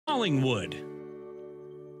Collingwood.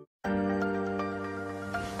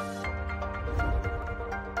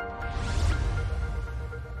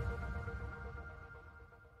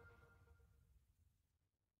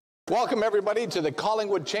 Welcome everybody to the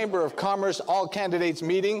Collingwood Chamber of Commerce All Candidates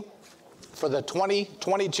meeting for the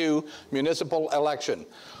 2022 municipal election.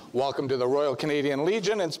 Welcome to the Royal Canadian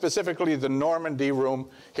Legion and specifically the Normandy Room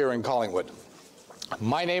here in Collingwood.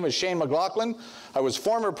 My name is Shane McLaughlin. I was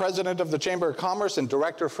former president of the Chamber of Commerce and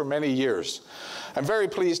director for many years. I'm very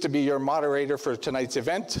pleased to be your moderator for tonight's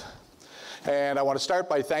event. And I want to start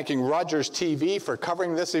by thanking Rogers TV for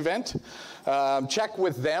covering this event. Check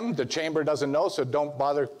with them. The Chamber doesn't know, so don't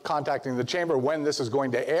bother contacting the Chamber when this is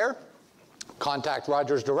going to air. Contact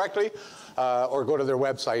Rogers directly or go to their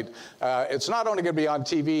website. It's not only going to be on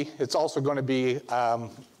TV, it's also going to be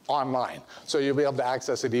online. So you'll be able to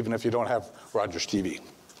access it even if you don't have Rogers TV.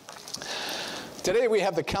 Today we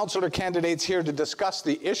have the councillor candidates here to discuss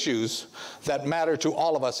the issues that matter to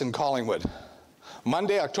all of us in Collingwood.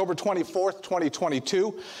 Monday, October 24th,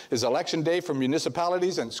 2022 is election day for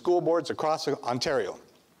municipalities and school boards across Ontario.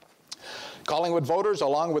 Collingwood voters,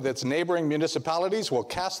 along with its neighboring municipalities, will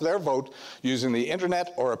cast their vote using the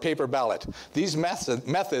internet or a paper ballot. These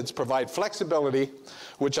methods provide flexibility,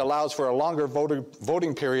 which allows for a longer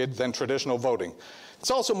voting period than traditional voting. It's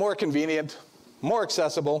also more convenient, more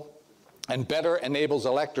accessible, and better enables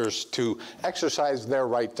electors to exercise their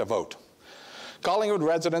right to vote. Collingwood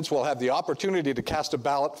residents will have the opportunity to cast a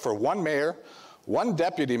ballot for one mayor, one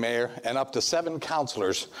deputy mayor, and up to 7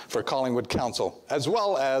 councillors for Collingwood Council, as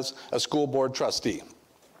well as a school board trustee.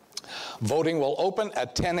 Voting will open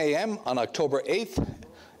at 10 a.m. on October 8th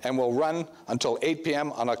and will run until 8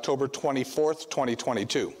 p.m. on October 24th,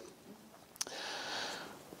 2022.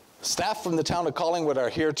 Staff from the town of Collingwood are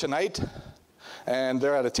here tonight, and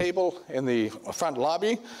they're at a table in the front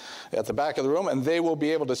lobby at the back of the room, and they will be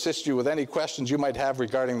able to assist you with any questions you might have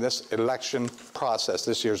regarding this election process,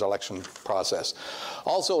 this year's election process.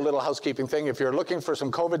 Also, a little housekeeping thing, if you're looking for some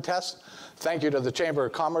COVID tests, thank you to the Chamber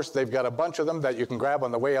of Commerce. They've got a bunch of them that you can grab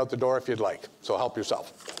on the way out the door if you'd like, so help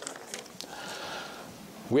yourself.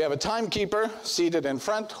 We have a timekeeper seated in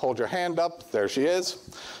front. Hold your hand up. There she is.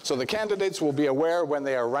 So the candidates will be aware when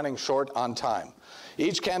they are running short on time.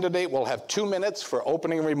 Each candidate will have 2 minutes for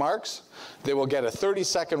opening remarks. They will get a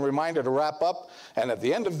 30-second reminder to wrap up, and at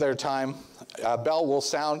the end of their time, a bell will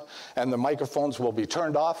sound and the microphones will be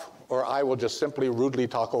turned off, or I will just simply rudely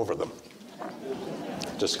talk over them.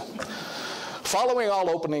 Following all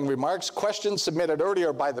opening remarks, questions submitted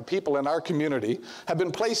earlier by the people in our community have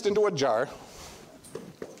been placed into a jar,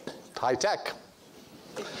 high tech,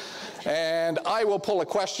 and I will pull a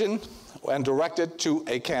question and direct it to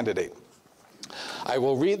a candidate. I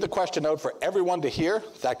will read the question out for everyone to hear.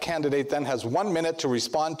 That candidate then has 1 minute to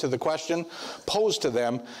respond to the question posed to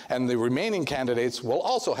them, and the remaining candidates will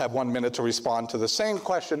also have 1 minute to respond to the same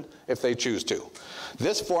question if they choose to.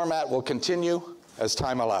 This format will continue as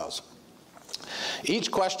time allows.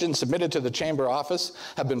 Each question submitted to the Chamber office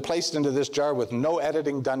have been placed into this jar with no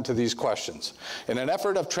editing done to these questions. In an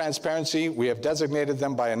effort of transparency, we have designated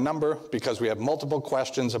them by a number because we have multiple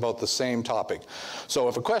questions about the same topic. So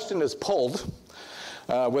if a question is pulled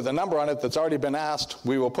with a number on it that's already been asked,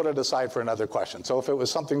 we will put it aside for another question. So if it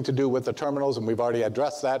was something to do with the terminals and we've already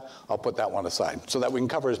addressed that, I'll put that one aside so that we can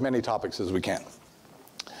cover as many topics as we can.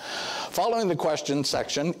 Following the question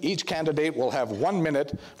section, each candidate will have 1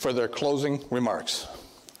 minute for their closing remarks.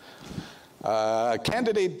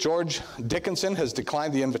 Candidate George Dickinson has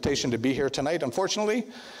declined the invitation to be here tonight, unfortunately,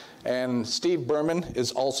 and Steve Berman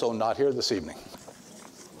is also not here this evening.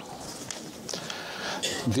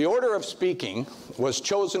 The order of speaking was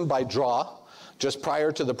chosen by draw just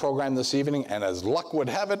prior to the program this evening, and as luck would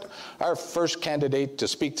have it, our first candidate to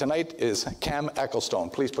speak tonight is Cam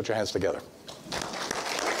Ecclestone. Please put your hands together.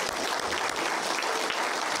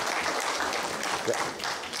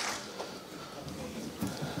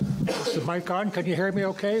 Is the mic on? Can you hear me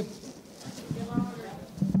okay?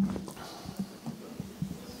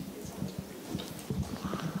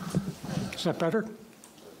 Is that better?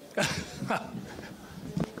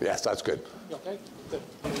 Yes, that's good. Okay.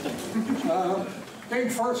 Being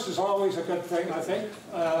first is always a good thing, I think.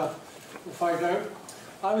 We'll find out.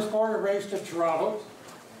 I was born and raised in Toronto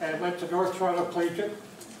and went to North Toronto Collegiate.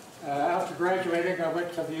 After graduating, I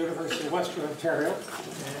went to the University of Western Ontario,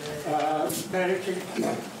 managing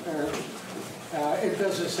in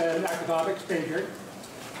business and economics major.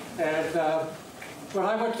 And when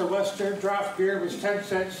I went to Western, draft beer was 10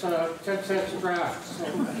 cents a draft. So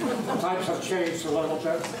times have changed a little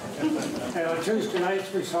bit. And on Tuesday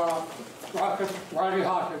nights, we saw Ronnie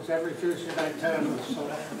Hawkins every Tuesday night, 10 of us. So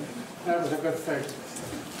that was a good thing.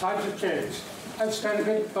 times have changed. I've spent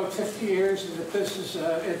about 50 years in the business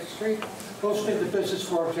industry, mostly in the business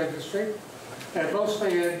forms industry, and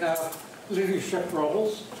mostly in leadership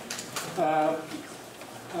roles. And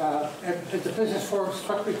the business forums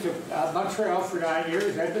took me to Montreal for 9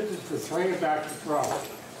 years, Edmonton for 3, and back to Toronto.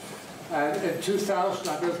 And in 2000,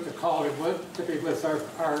 I moved to Collingwood to be with our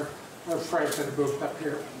friends that moved up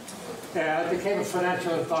here. And I became a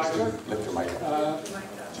financial advisor.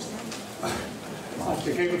 I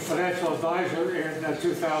became a financial advisor in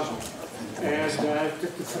 2000 and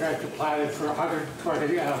did the financial planning for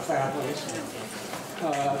 120 families.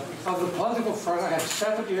 On the political front, I had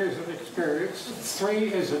 7 years of experience,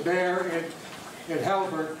 3 as a mayor in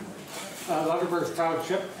Halbert, Lunenburg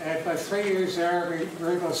Township, and by 3 years there, we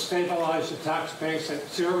were able to stabilize the tax base at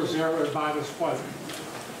 0, 0, and -1.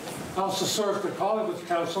 I also served the Collingwood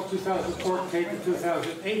Council 2014 to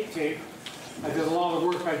 2018. I did a lot of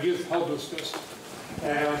work on youth homelessness,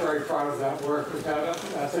 and I'm very proud of that work. We're down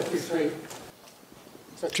at 53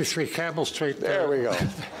 Campbell Street. There we go.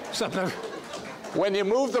 When you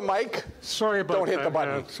move the mic, don't hit the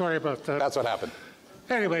button. Sorry about that. That's what happened.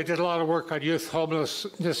 Anyway, I did a lot of work on youth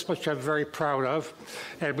homelessness, which I'm very proud of.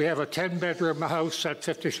 And we have a 10-bedroom house at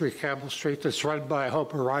 53 Campbell Street that's run by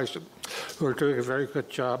Hope Horizon, who are doing a very good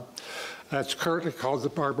job. It's currently called the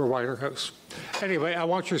Barbara Weiner House. Anyway, I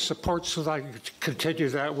want your support so that I can continue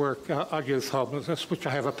that work on youth homelessness, which I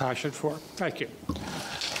have a passion for. Thank you.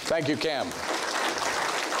 Thank you, Cam.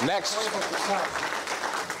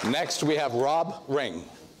 Next, we have Rob Ring.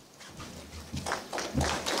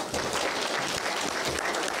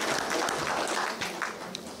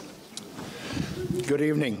 Good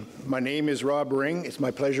evening. My name is Rob Ring. It's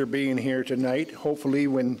my pleasure being here tonight. Hopefully,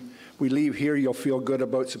 when we leave here, you'll feel good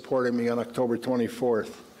about supporting me on October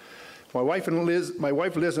 24th. My wife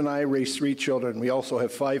Liz and I raised 3 children. We also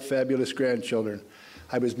have 5 fabulous grandchildren.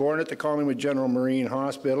 I was born at the Collingwood General Marine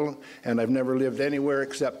Hospital, and I've never lived anywhere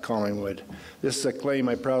except Collingwood. This is a claim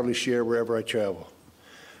I proudly share wherever I travel.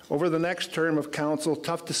 Over the next term of council,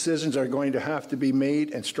 tough decisions are going to have to be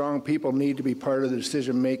made, and strong people need to be part of the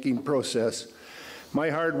decision-making process. My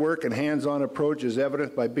hard work and hands-on approach is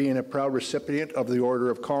evident by being a proud recipient of the Order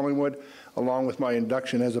of Collingwood, along with my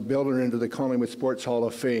induction as a builder into the Collingwood Sports Hall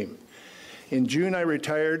of Fame. In June, I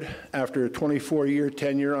retired after a 24-year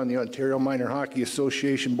tenure on the Ontario Minor Hockey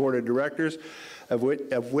Association Board of Directors, of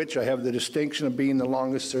which I have the distinction of being the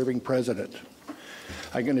longest-serving president.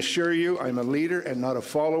 I can assure you I'm a leader and not a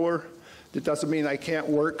follower. That doesn't mean I can't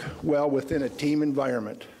work well within a team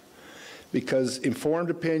environment, because informed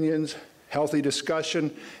opinions, healthy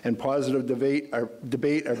discussion, and positive debate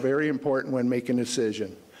are very important when making a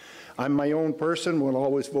decision. I'm my own person and will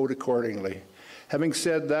always vote accordingly. Having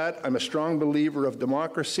said that, I'm a strong believer of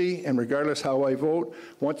democracy, and regardless how I vote,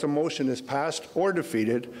 once a motion is passed or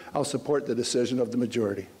defeated, I'll support the decision of the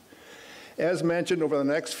majority. As mentioned, over the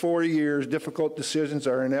next 4 years, difficult decisions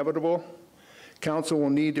are inevitable. Council will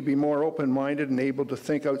need to be more open-minded and able to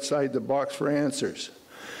think outside the box for answers.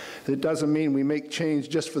 That doesn't mean we make change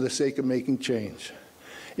just for the sake of making change.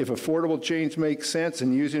 If affordable change makes sense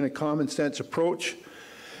and using a common sense approach,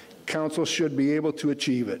 Council should be able to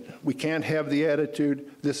achieve it. We can't have the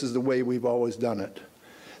attitude, this is the way we've always done it.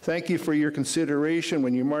 Thank you for your consideration.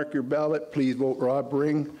 When you mark your ballot, please vote Rob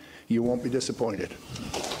Ring. You won't be disappointed.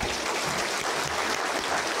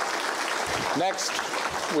 Next,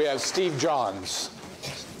 we have Steve Johns.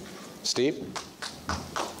 Steve?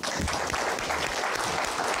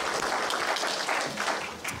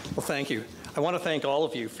 Well, thank you. I want to thank all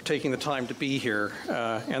of you for taking the time to be here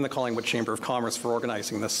and the Collingwood Chamber of Commerce for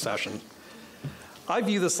organizing this session. I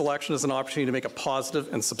view this election as an opportunity to make a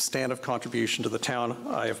positive and substantive contribution to the town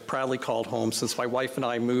I have proudly called home since my wife and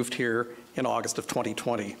I moved here in August of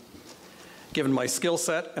 2020. Given my skill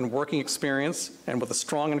set and working experience, and with a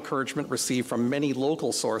strong encouragement received from many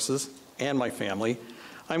local sources and my family,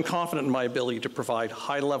 I'm confident in my ability to provide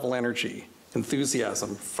high-level energy,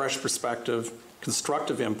 enthusiasm, fresh perspective,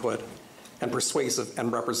 constructive input, and persuasive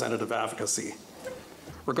and representative advocacy.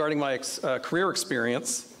 Regarding my career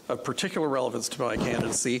experience of particular relevance to my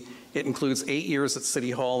candidacy, it includes 8 years at City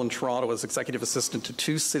Hall in Toronto as executive assistant to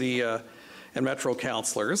 2 city and metro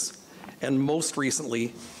councillors, and most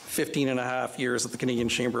recently, 15.5 years at the Canadian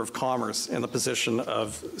Chamber of Commerce in the position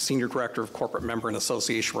of Senior Director of Corporate Member and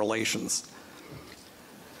Association Relations.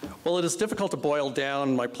 While it is difficult to boil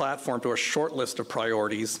down my platform to a short list of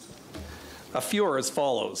priorities, a few are as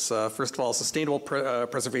follows. First of all, sustainable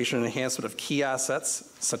preservation and enhancement of key assets,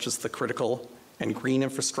 such as the critical and green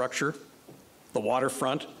infrastructure, the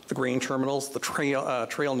waterfront, the grain terminals, the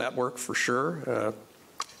trail network for sure,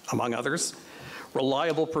 among others.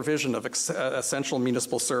 reliable provision of essential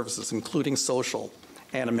municipal services, including social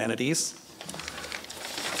and amenities,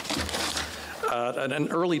 and an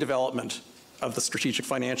early development of the strategic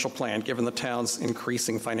financial plan, given the town's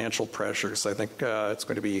increasing financial pressures. I think it's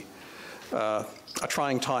going to be a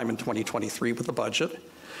trying time in 2023 with the budget.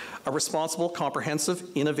 A responsible, comprehensive,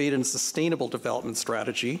 innovative, and sustainable development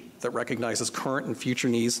strategy that recognizes current and future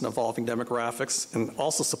needs and evolving demographics and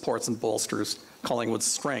also supports and bolsters Collingwood's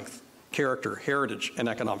strength, character, heritage, and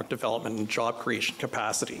economic development and job creation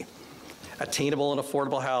capacity. Attainable and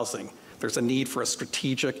affordable housing. There's a need for a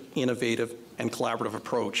strategic, innovative, and collaborative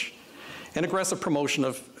approach. An aggressive promotion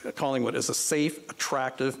of Collingwood as a safe,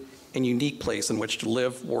 attractive, and unique place in which to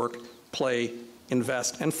live, work, play,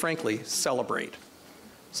 invest, and frankly, celebrate.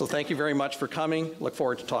 So thank you very much for coming. Look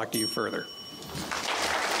forward to talking to you further.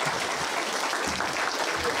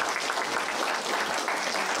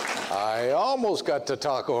 I almost got to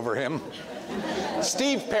talk over him.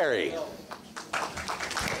 Steve Perry.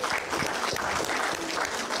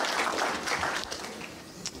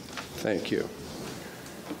 Thank you.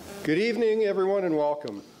 Good evening, everyone, and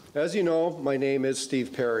welcome. As you know, my name is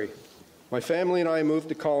Steve Perry. My family and I moved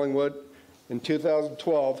to Collingwood in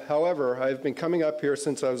 2012. However, I've been coming up here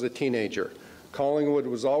since I was a teenager. Collingwood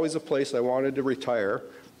was always a place I wanted to retire.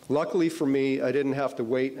 Luckily for me, I didn't have to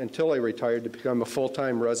wait until I retired to become a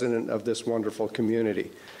full-time resident of this wonderful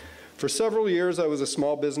community. For several years, I was a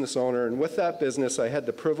small business owner, and with that business, I had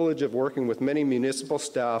the privilege of working with many municipal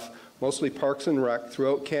staff, mostly Parks and Rec,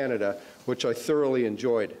 throughout Canada, which I thoroughly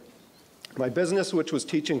enjoyed. My business, which was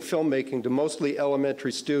teaching filmmaking to mostly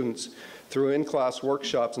elementary students through in-class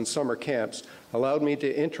workshops and summer camps, allowed me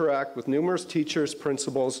to interact with numerous teachers,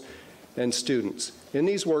 principals, and students. In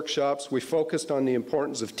these workshops, we focused on the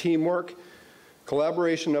importance of teamwork,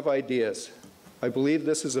 collaboration of ideas. I believe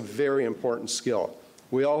this is a very important skill.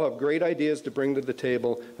 We all have great ideas to bring to the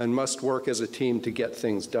table and must work as a team to get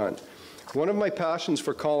things done. One of my passions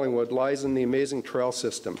for Collingwood lies in the amazing trail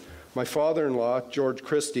system. My father-in-law, George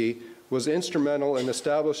Christie, was instrumental in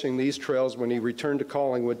establishing these trails when he returned to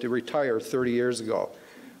Collingwood to retire 30 years ago.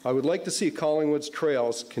 I would like to see Collingwood's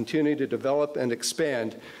trails continue to develop and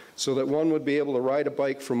expand so that one would be able to ride a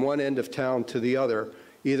bike from one end of town to the other,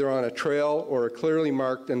 either on a trail or a clearly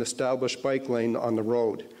marked and established bike lane on the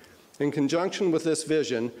road. In conjunction with this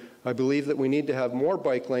vision, I believe that we need to have more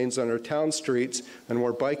bike lanes on our town streets, and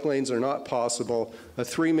where bike lanes are not possible, a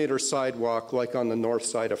 3-meter sidewalk like on the north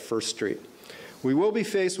side of First Street. We will be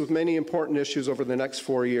faced with many important issues over the next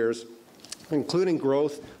 4 years, including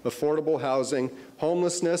growth, affordable housing,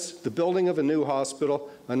 homelessness, the building of a new hospital,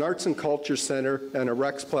 an arts and culture center, and a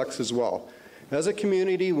Rexplex as well. As a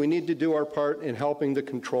community, we need to do our part in helping to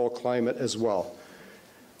control climate as well.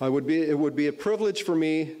 It would be a privilege for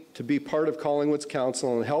me to be part of Collingwood's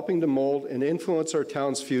Council and helping to mold and influence our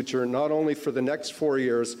town's future, not only for the next 4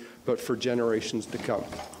 years, but for generations to come.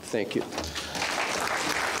 Thank you.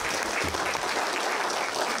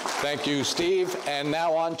 Thank you, Steve. And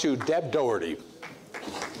now on to Deb Doherty.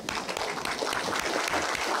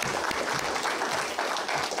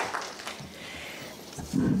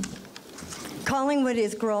 Collingwood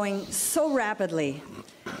is growing so rapidly,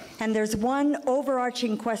 and there's one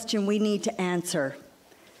overarching question we need to answer.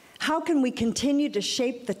 How can we continue to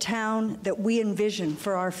shape the town that we envision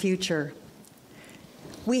for our future?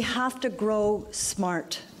 We have to grow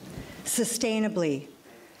smart, sustainably,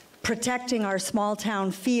 protecting our small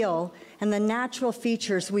town feel and the natural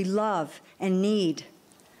features we love and need.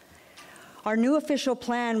 Our new official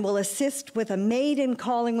plan will assist with a Made in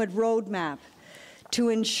Collingwood roadmap to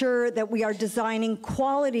ensure that we are designing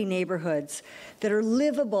quality neighborhoods that are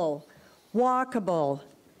livable, walkable,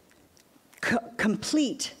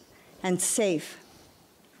 complete, and safe.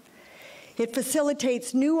 It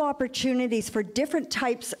facilitates new opportunities for different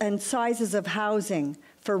types and sizes of housing,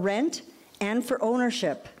 for rent and for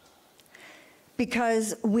ownership,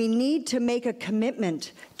 because we need to make a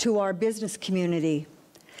commitment to our business community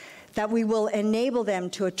that we will enable them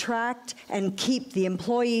to attract and keep the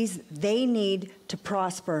employees they need to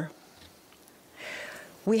prosper.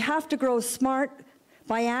 We have to grow smart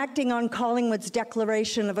by acting on Collingwood's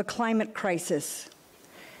declaration of a climate crisis,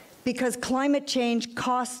 because climate change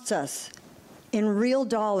costs us in real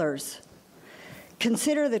dollars.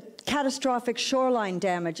 Consider the catastrophic shoreline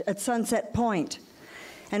damage at Sunset Point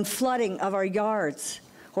and flooding of our yards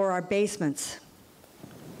or our basements.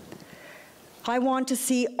 I want to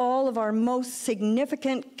see all of our most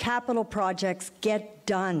significant capital projects get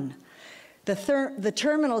done. The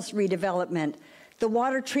terminal's redevelopment, the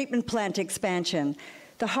water treatment plant expansion,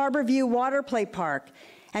 the Harborview Water Play Park,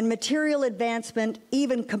 and material advancement,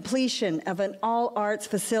 even completion of an all-arts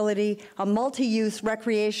facility, a multi-use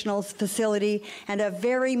recreational facility, and a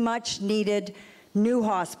very much needed new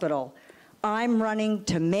hospital. I'm running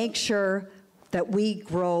to make sure that we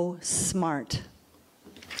grow smart.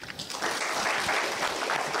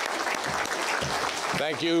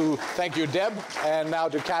 Thank you, Deb. And now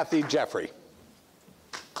to Kathy Jeffrey.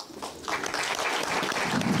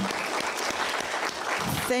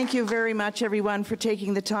 Thank you very much, everyone, for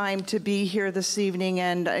taking the time to be here this evening,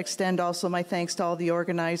 and extend also my thanks to all the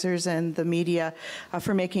organizers and the media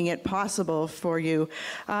for making it possible for you.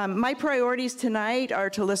 My priorities tonight are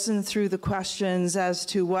to listen through the questions as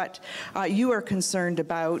to what you are concerned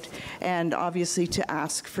about, and obviously to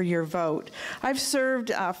ask for your vote. I've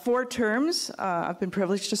served 4 terms. I've been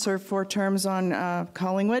privileged to serve 4 terms on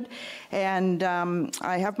Collingwood, and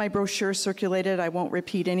I have my brochure circulated. I won't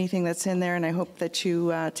repeat anything that's in there, and I hope that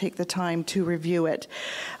you take the time to review it.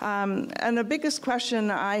 And the biggest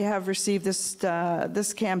question I have received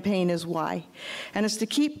this campaign is why? And it's to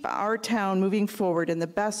keep our town moving forward in the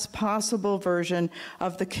best possible version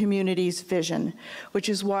of the community's vision, which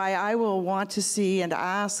is why I will want to see and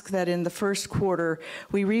ask that in the first quarter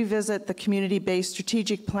we revisit the community-based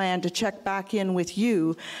strategic plan to check back in with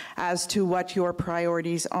you as to what your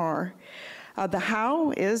priorities are. The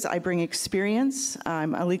how is I bring experience.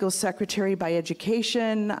 I'm a legal secretary by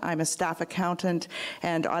education. I'm a staff accountant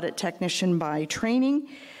and audit technician by training.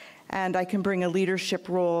 And I can bring a leadership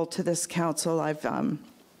role to this council. I've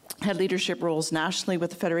had leadership roles nationally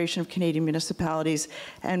with the Federation of Canadian Municipalities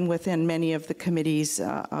and within many of the committees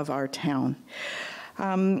of our town.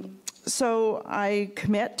 So I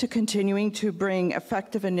commit to continuing to bring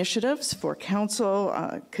effective initiatives for council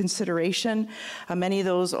consideration. Many of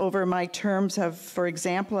those over my terms have, for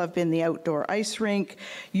example, have been the outdoor ice rink,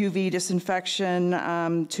 UV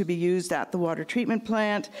disinfection to be used at the water treatment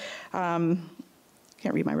plant. Can't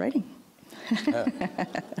read my writing.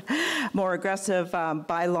 More aggressive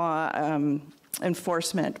bylaw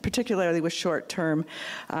enforcement, particularly with short-term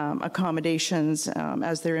accommodations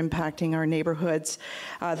as they're impacting our neighborhoods.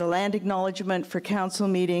 The land acknowledgement for council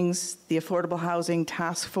meetings, the Affordable Housing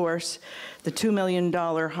Task Force, the $2 million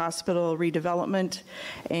hospital redevelopment,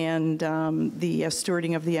 and the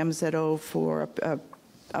stewarding of the MZO for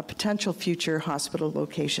a potential future hospital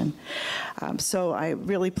location. So I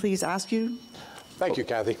really please ask you. Thank you,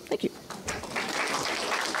 Kathy. Thank you.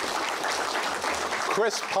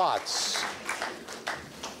 Chris Potts.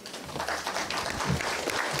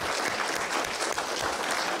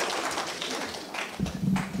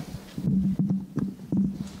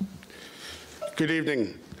 Good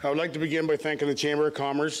evening. I would like to begin by thanking the Chamber of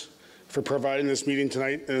Commerce for providing this meeting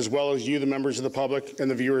tonight, and as well as you, the members of the public, and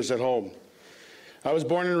the viewers at home. I was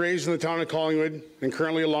born and raised in the town of Collingwood, and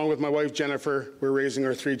currently, along with my wife Jennifer, we're raising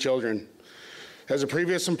our 3 children. As a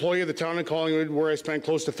previous employee of the town of Collingwood, where I spent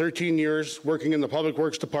close to 13 years working in the Public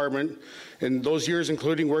Works Department, and those years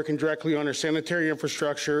including working directly on our sanitary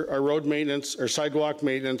infrastructure, our road maintenance, our sidewalk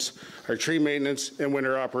maintenance, our tree maintenance, and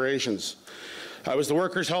winter operations. I was the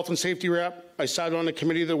workers' health and safety rep. I sat on a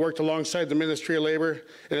committee that worked alongside the Ministry of Labor,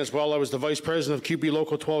 and as well I was the vice president of QP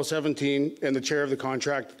Local 1217 and the chair of the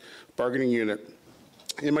contract bargaining unit.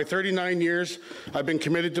 In my 39 years, I've been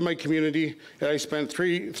committed to my community, and I spent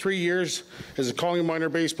three years as a Collingwood minor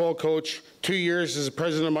baseball coach, 2 years as a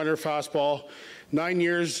president of minor fastball, 9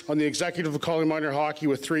 years on the executive of Collingwood minor hockey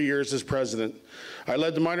with 3 years as president. I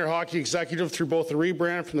led the minor hockey executive through both the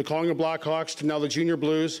rebrand from the Collingwood Blackhawks to now the Junior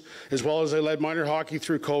Blues, as well as I led minor hockey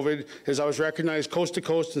through COVID, as I was recognized coast to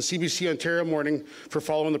coast in CBC Ontario Morning for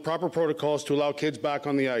following the proper protocols to allow kids back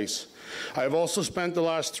on the ice. I have also spent the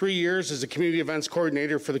last 3 years as a community events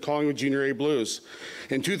coordinator for the Collingwood Junior A Blues.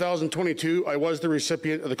 In 2022, I was the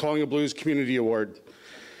recipient of the Collingwood Blues Community Award.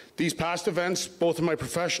 These past events, both in my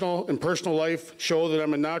professional and personal life, show that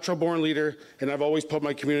I'm a natural-born leader, and I've always put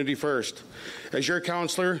my community first. As your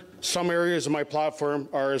councillor, some areas of my platform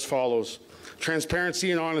are as follows: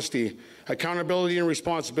 transparency and honesty, accountability and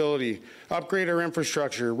responsibility, upgrade our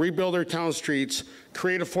infrastructure, rebuild our town streets,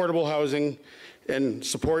 create affordable housing, and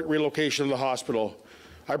support relocation of the hospital.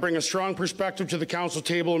 I bring a strong perspective to the council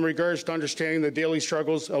table in regards to understanding the daily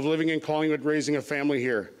struggles of living in Collingwood, raising a family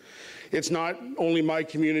here. It's not only my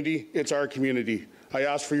community, it's our community. I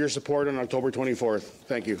ask for your support on October 24th.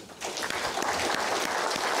 Thank you.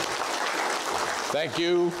 Thank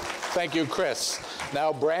you. Thank you, Chris.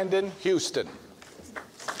 Now, Brandon Houston.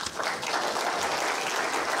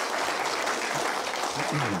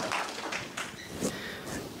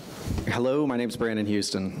 Hello, my name is Brandon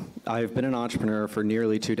Houston. I've been an entrepreneur for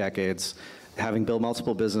nearly 2 decades, having built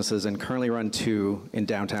multiple businesses and currently run 2 in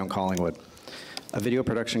downtown Collingwood. a video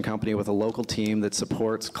production company with a local team that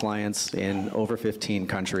supports clients in over 15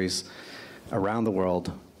 countries around the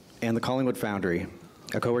world, and the Collingwood Foundry,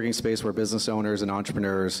 a co-working space where business owners and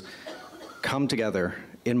entrepreneurs come together.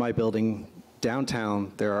 In my building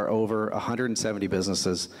downtown, there are over 170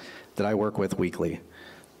 businesses that I work with weekly.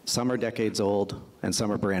 Some are decades old and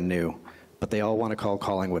some are brand new, but they all want to call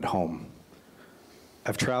Collingwood home.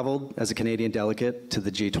 I've traveled as a Canadian delegate to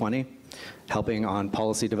the G20, helping on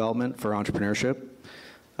policy development for entrepreneurship.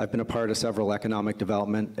 I've been a part of several economic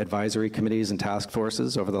development advisory committees and task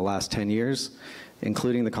forces over the last 10 years,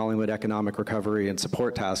 including the Collingwood Economic Recovery and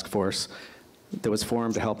Support Task Force that was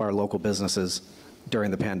formed to help our local businesses during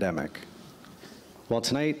the pandemic. While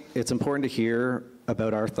tonight it's important to hear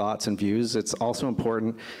about our thoughts and views, it's also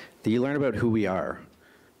important that you learn about who we are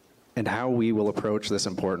and how we will approach this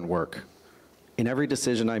important work. In every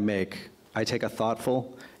decision I make, I take a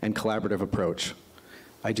thoughtful and collaborative approach.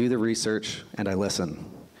 I do the research and I listen.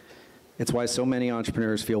 It's why so many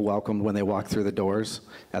entrepreneurs feel welcomed when they walk through the doors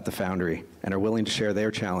at the Foundry and are willing to share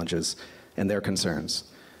their challenges and their concerns.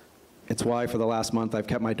 It's why for the last month I've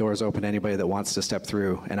kept my doors open to anybody that wants to step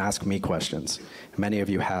through and ask me questions. Many of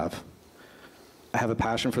you have. I have a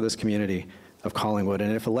passion for this community of Collingwood,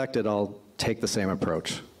 and if elected, I'll take the same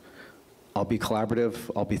approach. I'll be collaborative,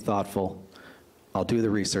 I'll be thoughtful, I'll do the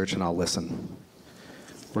research, and I'll listen.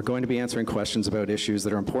 We're going to be answering questions about issues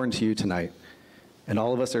that are important to you tonight, and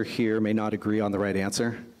all of us are here may not agree on the right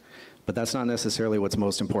answer, but that's not necessarily what's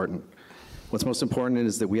most important. What's most important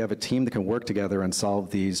is that we have a team that can work together and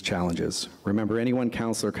solve these challenges. Remember, any one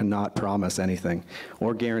councillor cannot promise anything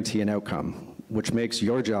or guarantee an outcome, which makes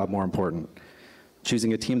your job more important.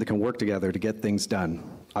 Choosing a team that can work together to get things done.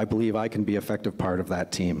 I believe I can be an effective part of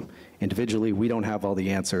that team. Individually, we don't have all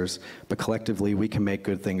the answers, but collectively, we can make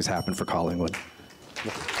good things happen for Collingwood.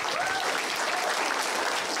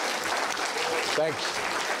 Thanks.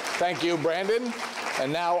 Thank you, Brandon.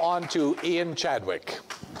 And now on to Ian Chadwick.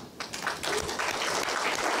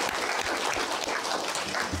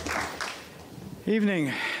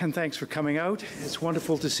 Evening, and thanks for coming out. It's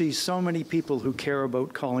wonderful to see so many people who care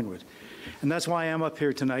about Collingwood. And that's why I'm up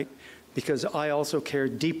here tonight, because I also care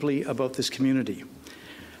deeply about this community.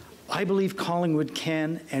 I believe Collingwood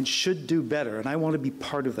can and should do better, and I want to be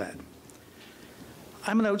part of that.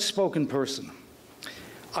 I'm an outspoken person.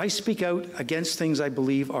 I speak out against things I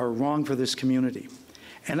believe are wrong for this community,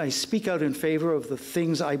 and I speak out in favor of the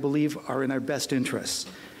things I believe are in our best interests.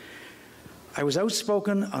 I was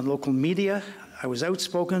outspoken on local media. I was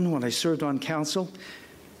outspoken when I served on council,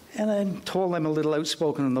 and I'm told I'm a little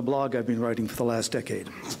outspoken on the blog I've been writing for the last decade.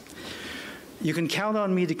 You can count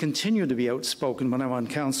on me to continue to be outspoken when I'm on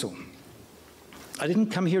council. I didn't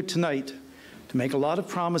come here tonight to make a lot of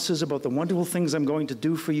promises about the wonderful things I'm going to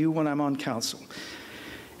do for you when I'm on council.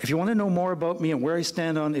 If you want to know more about me and where I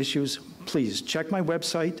stand on issues, please check my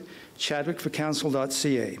website,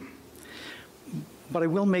 chadwickforcouncil.ca. But I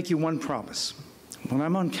will make you one promise. When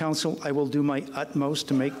I'm on council, I will do my utmost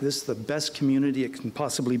to make this the best community it can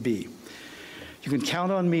possibly be. You can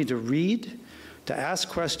count on me to read, to ask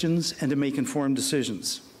questions, and to make informed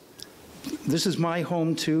decisions. This is my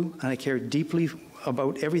home too, and I care deeply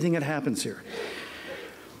about everything that happens here.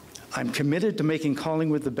 I'm committed to making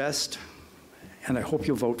Collingwood the best, and I hope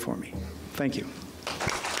you'll vote for me. Thank you.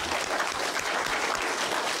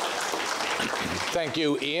 Thank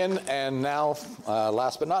you, Ian. And now,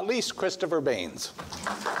 last but not least, Christopher Baines.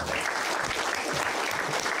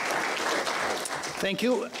 Thank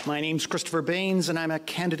you. My name's Christopher Baines, and I'm a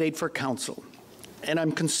candidate for council. And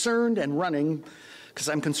I'm concerned and running because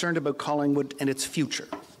I'm concerned about Collingwood and its future.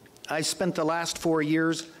 I spent the last 4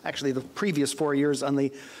 years, actually the previous 4 years, on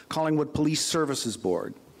the Collingwood Police Services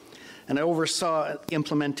Board. And I oversaw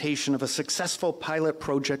implementation of a successful pilot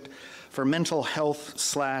project for mental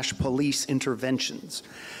health/police interventions.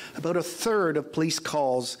 About a third of police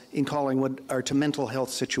calls in Collingwood are to mental health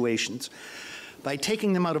situations. By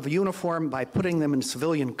taking them out of uniform, by putting them in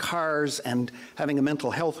civilian cars and having a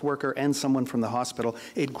mental health worker and someone from the hospital,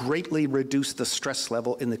 it greatly reduced the stress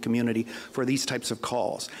level in the community for these types of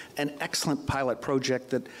calls. An excellent pilot project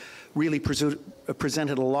that really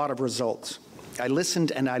presented a lot of results. I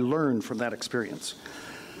listened and I learned from that experience.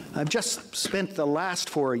 I've just spent the last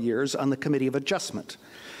 4 years on the Committee of Adjustment,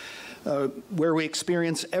 where we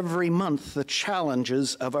experience every month the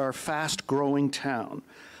challenges of our fast-growing town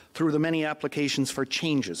through the many applications for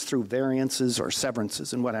changes, through variances or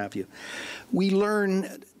severances and what have you. We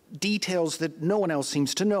learn details that no one else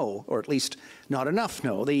seems to know, or at least not enough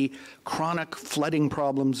know. The chronic flooding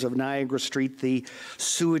problems of Niagara Street, the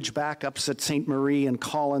sewage backups at St. Marie and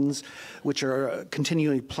Collins, which are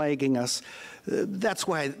continually plaguing us. That's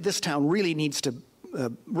why this town really needs to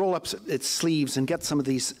roll up its sleeves and get some of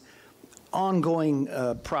these ongoing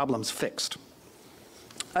problems fixed.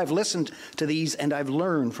 I've listened to these and I've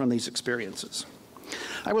learned from these experiences.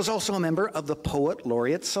 I was also a member of the Poet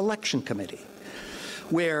Laureate Selection Committee,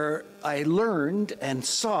 where I learned and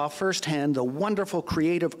saw firsthand the wonderful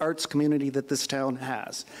creative arts community that this town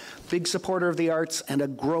has. Big supporter of the arts and a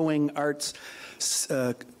growing arts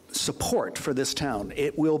support for this town.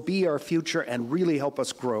 It will be our future and really help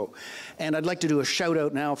us grow. And I'd like to do a shout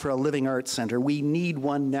out now for a living arts center. We need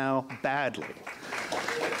one now badly.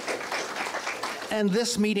 And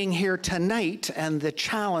this meeting here tonight and the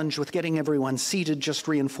challenge with getting everyone seated just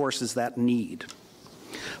reinforces that need.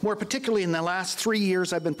 More particularly in the last 3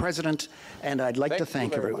 years I've been president, and I'd like to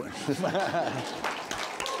thank everyone.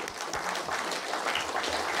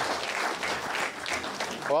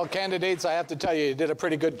 Well, candidates, I have to tell you, you did a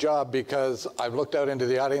pretty good job, because I've looked out into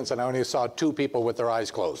the audience and I only saw 2 people with their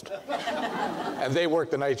eyes closed. And they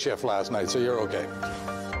worked the night shift last night, so you're okay.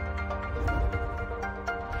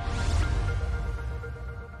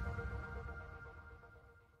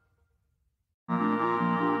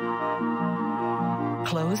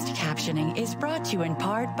 Closed captioning is brought to you in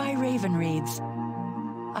part by Raven Reads.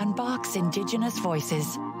 Unbox Indigenous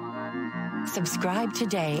voices. Subscribe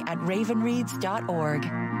today at ravenreads.org.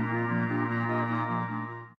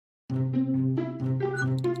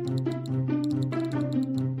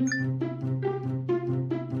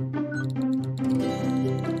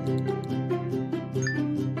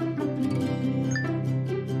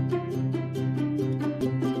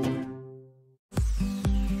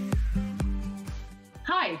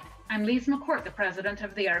 I'm Lise McCourt, the president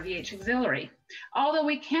of the RVH Auxiliary. Although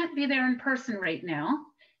we can't be there in person right now,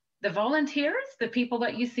 the volunteers, the people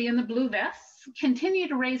that you see in the blue vests, continue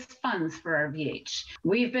to raise funds for RVH.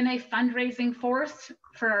 We've been a fundraising force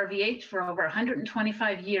for RVH for over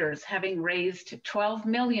 125 years, having raised $12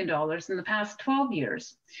 million in the past 12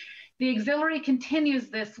 years. The Auxiliary continues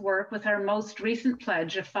this work with our most recent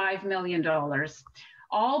pledge of $5 million.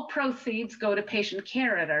 All proceeds go to patient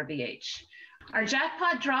care at RVH. Our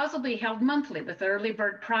jackpot draws will be held monthly with early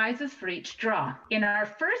bird prizes for each draw. In our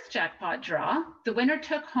first jackpot draw, the winner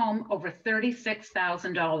took home over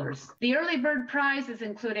 $36,000. The early bird prizes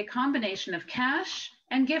include a combination of cash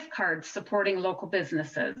and gift cards supporting local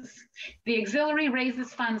businesses. The Auxiliary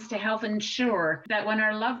raises funds to help ensure that when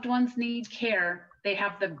our loved ones need care, they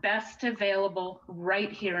have the best available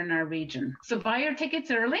right here in our region. So buy your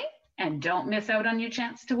tickets early and don't miss out on your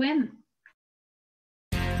chance to win.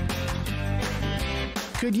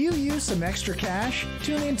 Could you use some extra cash?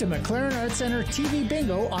 Tune in to McLaren Arts Center TV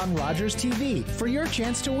Bingo on Rogers TV for your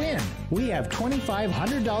chance to win. We have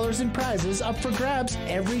 $2,500 in prizes up for grabs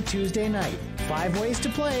every Tuesday night. 5 ways to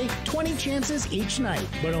play, 20 chances each night,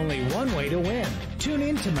 but only 1 way to win. Tune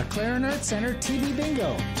in to McLaren Arts Center TV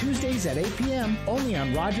Bingo, Tuesdays at 8 p.m. only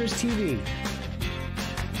on Rogers TV.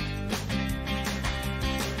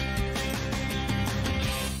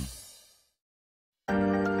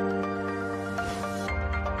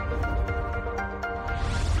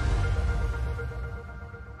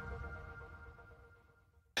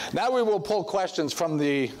 Now we will pull questions from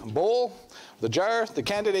the bowl, the jar. The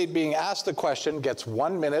candidate being asked the question gets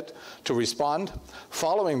 1 minute to respond.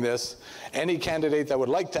 Following this, any candidate that would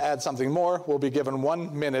like to add something more will be given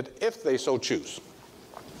 1 minute if they so choose.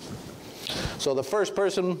 So the first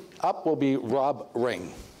person up will be Rob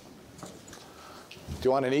Ring. Do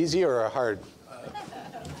you want an easy or a hard?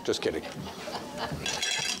 Just kidding.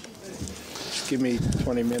 Just give me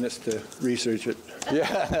 20 minutes to research it.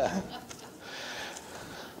 Yeah.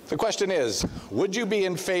 The question is, would you be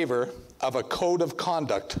in favor of a code of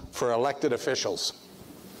conduct for elected officials?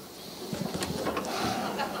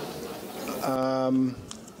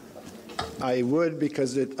 I would,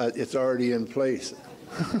 because it's already in place.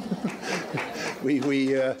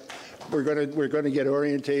 We're going to get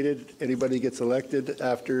orientated. Anybody gets elected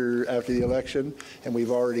after the election, and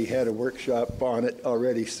we've already had a workshop on it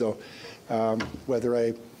already. So whether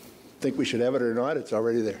I think we should have it or not, it's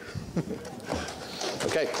already there.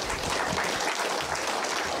 Okay.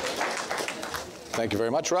 Thank you very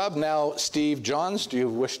much, Rob. Now, Steve Johns, do you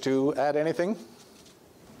wish to add anything?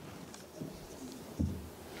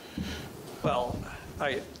 Well,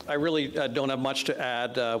 I really don't have much to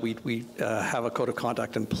add. We have a code of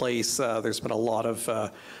conduct in place. There's been a lot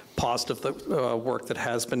of positive work that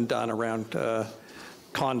has been done around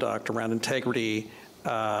conduct, around integrity.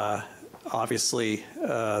 Obviously,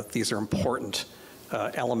 these are important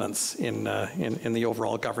elements in the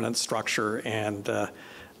overall governance structure, and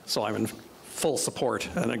so I'm in full support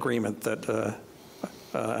and agreement that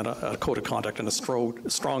a code of conduct and a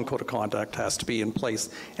strong code of conduct has to be in place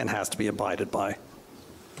and has to be abided by.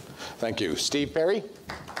 Thank you. Steve Perry?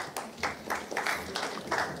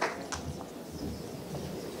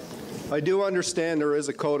 I do understand there is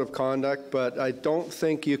a code of conduct, but I don't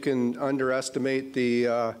think you can underestimate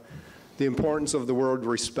the importance of the word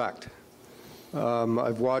respect.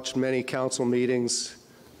 I've watched many council meetings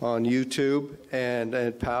on YouTube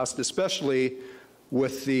and past, especially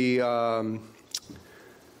with the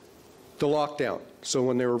lockdown. So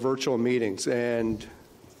when there were virtual meetings, and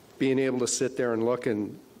being able to sit there and look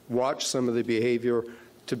and watch some of the behavior,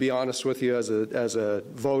 to be honest with you, as a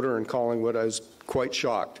voter in Collingwood, I was quite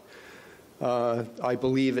shocked. I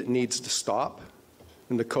believe it needs to stop,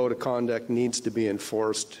 and the code of conduct needs to be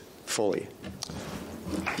enforced fully.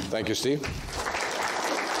 Thank you, Steve.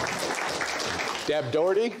 Deb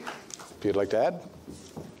Doherty, if you'd like to add.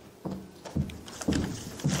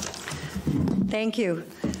 Thank you.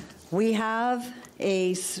 We have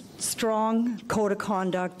a strong code of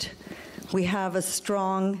conduct. We have a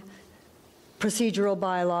strong procedural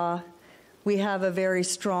bylaw. We have a very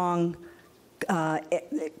strong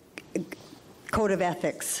code of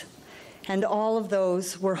ethics. And all of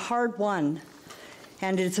those were hard won.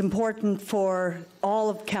 And it's important for all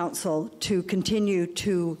of council to continue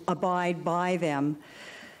to abide by them.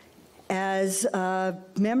 As a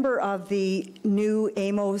member of the new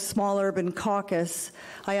AMO Small Urban Caucus,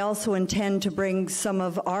 I also intend to bring some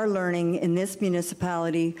of our learning in this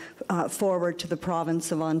municipality forward to the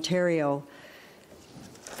province of Ontario.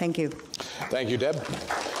 Thank you. Thank you, Deb.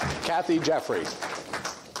 Kathy Jeffrey.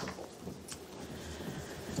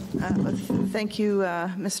 Thank you,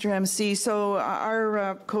 Mr. MC. So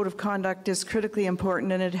our code of conduct is critically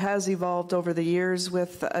important, and it has evolved over the years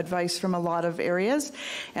with advice from a lot of areas,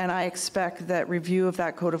 and I expect that review of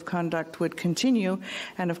that code of conduct would continue,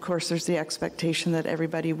 and of course there's the expectation that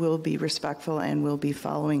everybody will be respectful and will be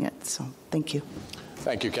following it. So thank you.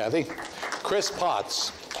 Thank you, Kathy. Chris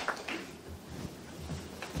Potts.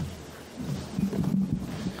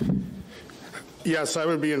 Yes, I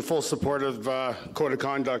would be in full support of code of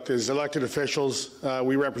conduct. As elected officials,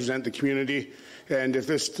 we represent the community, and if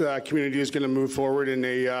this community is going to move forward in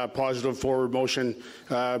a positive forward motion,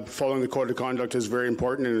 following the code of conduct is very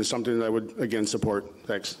important and is something that I would, again, support.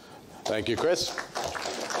 Thanks. Thank you, Chris.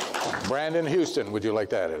 Brandon Houston, would you like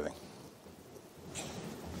to add anything?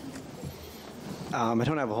 I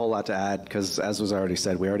don't have a whole lot to add because, as was already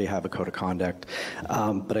said, we already have a code of conduct.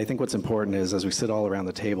 But I think what's important is, as we sit all around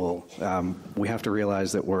the table, we have to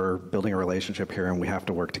realize that we're building a relationship here and we have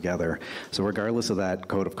to work together. So regardless of that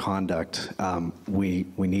code of conduct, we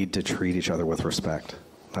need to treat each other with respect.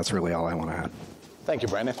 That's really all I want to add. Thank you,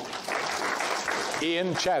 Brandon.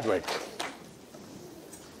 Ian Chadwick.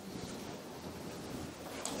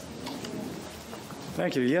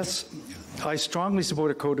 Thank you. Yes. I strongly support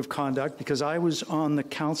a code of conduct because I was on the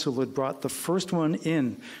council that brought the first one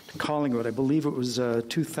in to Collingwood. I believe it was around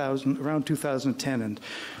 2010, and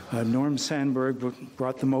Norm Sandberg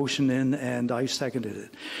brought the motion in, and I seconded it.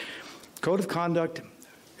 Code of conduct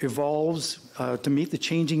evolves to meet the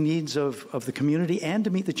changing needs of the community and to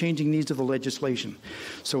meet the changing needs of the legislation.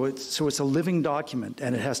 So it's a living document,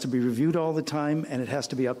 and it has to be reviewed all the time, and it has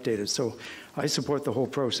to be updated. So I support the whole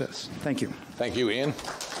process. Thank you. Thank you, Ian.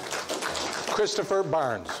 Christopher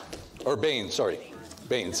Baines, sorry.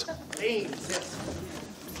 Baines. Baines, yes.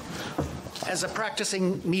 As a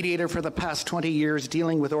practicing mediator for the past 20 years,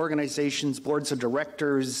 dealing with organizations, boards of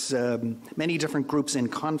directors, many different groups in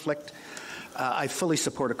conflict, I fully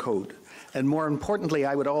support a code. And more importantly,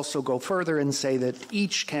 I would also go further and say that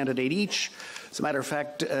each candidate, as a matter of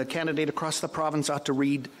fact, a candidate across the province ought to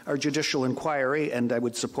read our judicial inquiry, and I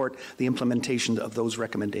would support the implementation of those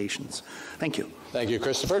recommendations. Thank you. Thank you,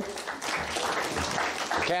 Christopher.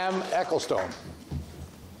 Cam Ecclestone.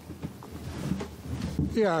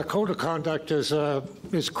 Yeah, code of conduct is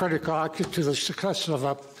critical to the success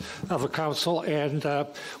of a council, and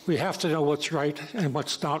we have to know what's right and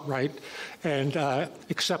what's not right, and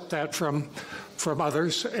accept that from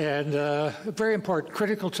others, and very important,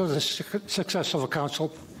 critical to the success of a council.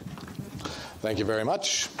 Thank you very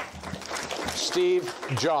much. Steve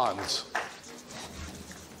Johns.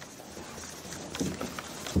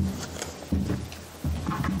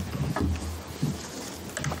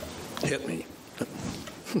 Hit me.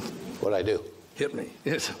 What'd I do? Hit me.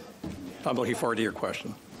 Yes. I'm looking forward to your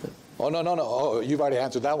question. Oh, no. Oh, you've already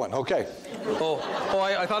answered that one. Okay.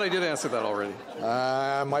 I thought I did answer that already.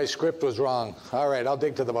 My script was wrong. All right, I'll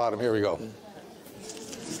dig to the bottom. Here we go.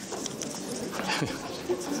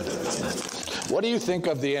 What do you think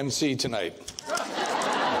of the MC tonight?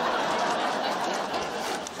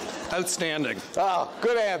 Outstanding. Oh,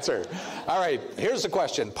 good answer. All right, here's the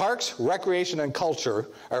question. Parks, recreation, and culture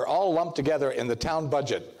are all lumped together in the town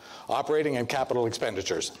budget, operating and capital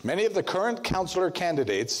expenditures. Many of the current councillor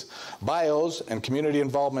candidates' bios and community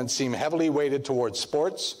involvement seem heavily weighted towards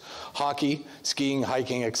sports, hockey, skiing,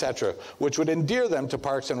 hiking, etc., which would endear them to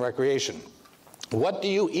parks and recreation. What do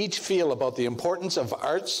you each feel about the importance of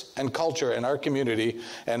arts and culture in our community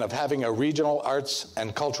and of having a regional arts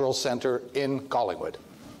and cultural centre in Collingwood?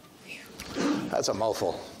 That's a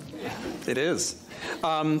mouthful. It is.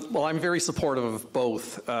 Well, I'm very supportive of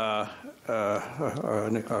both a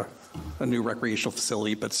new recreational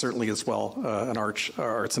facility, but certainly as well an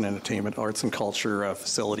arts and entertainment, arts and culture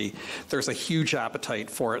facility. There's a huge appetite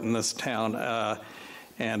for it in this town,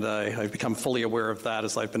 and I've become fully aware of that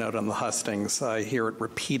as I've been out on the hustings. I hear it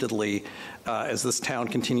repeatedly as this town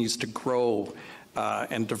continues to grow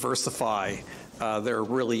and diversify. There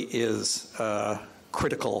really is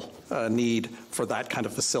critical need for that kind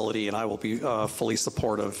of facility, and I will be fully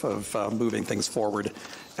supportive of moving things forward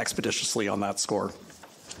expeditiously on that score.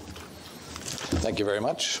 Thank you very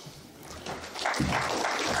much.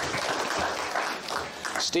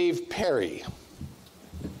 Steve Perry.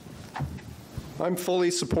 I'm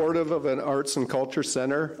fully supportive of an arts and culture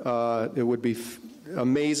center. It would be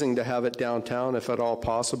amazing to have it downtown if at all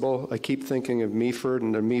possible. I keep thinking of Meaford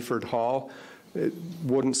and the Meaford Hall.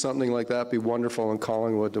 Wouldn't something like that be wonderful in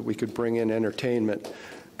Collingwood, that we could bring in entertainment?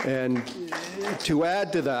 And to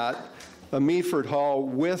add to that, a Meaford Hall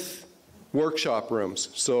with workshop rooms.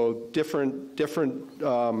 So different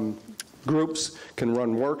groups can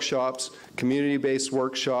run workshops, community-based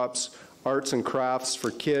workshops, arts and crafts for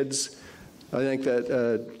kids. I think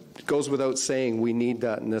that goes without saying we need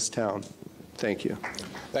that in this town. Thank you.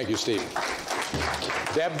 Thank you, Steve.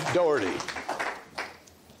 Deb Doherty.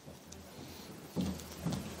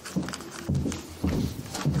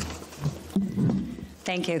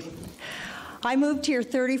 Thank you. I moved here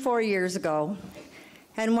 34 years ago,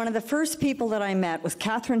 and one of the first people that I met was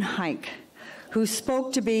Catherine Hike, who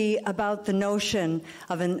spoke to me about the notion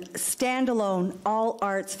of a standalone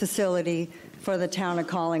all-arts facility for the town of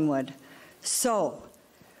Collingwood. So,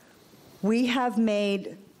 we have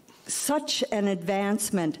made such an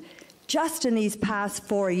advancement just in these past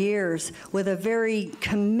 4 years with a very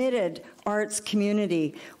committed arts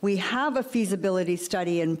community. We have a feasibility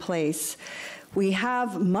study in place. We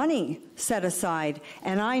have money set aside,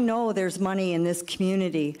 and I know there's money in this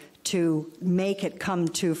community to make it come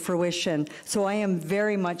to fruition. So I am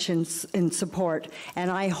very much in support, and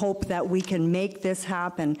I hope that we can make this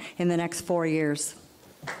happen in the next 4 years.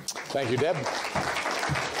 Thank you, Deb.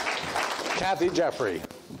 Kathy Jeffrey.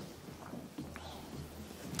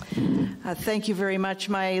 Thank you very much.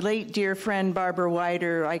 My late dear friend Barbara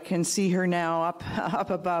Wider, I can see her now up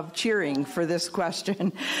above cheering for this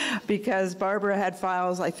question, because Barbara had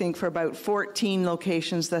files, I think, for about 14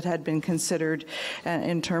 locations that had been considered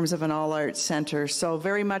in terms of an all-arts center. So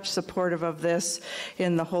very much supportive of this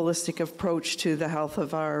in the holistic approach to the health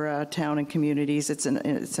of our town and communities. It's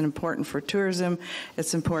important for tourism,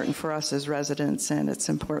 it's important for us as residents, and it's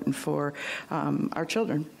important for our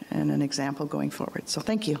children and an example going forward. So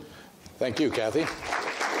thank you. Thank you, Kathy.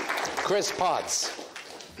 Chris Potts.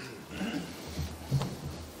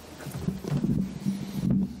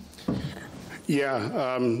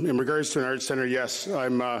 Yeah, in regards to an arts center, yes,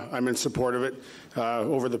 I'm in support of it.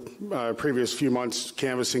 Over the previous few months,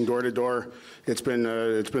 canvassing door to door, it's been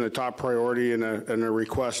a top priority and a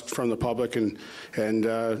request from the public, and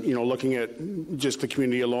you know, looking at just the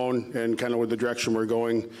community alone and kind of with the direction we're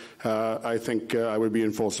going, I think I would be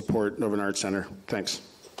in full support of an arts center. Thanks.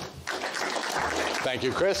 Thank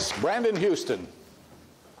you, Chris. Brandon Houston.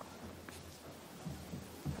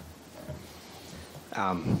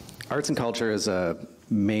 Arts and culture is a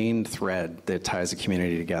main thread that ties the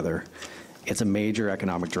community together. It's a major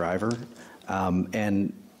economic driver,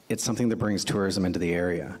 and it's something that brings tourism into the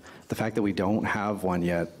area. The fact that we don't have one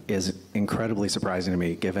yet is incredibly surprising to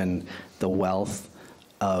me, given the wealth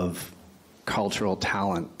of cultural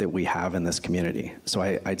talent that we have in this community. So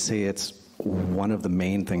I'd say it's one of the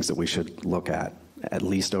main things that we should look at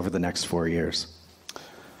least over the next 4 years.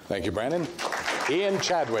 Thank you, Brandon. Ian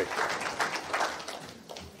Chadwick.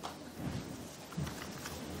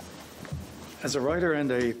 As a writer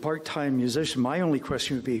and a part-time musician, my only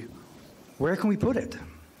question would be, where can we put it?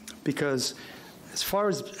 Because as far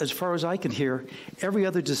as I can hear, every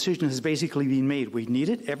other decision has basically been made. We need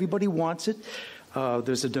it. Everybody wants it.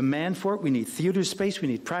 There's a demand for it. We need theater space. We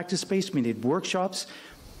need practice space. We need workshops.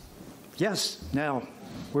 Yes. Now,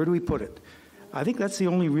 where do we put it? I think that's the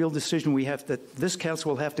only real decision we have that this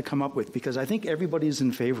council will have to come up with, because I think everybody's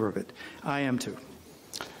in favor of it. I am too.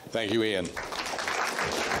 Thank you, Ian.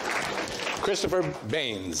 Christopher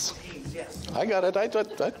Baines. Yes. I got it.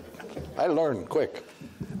 I learned quick.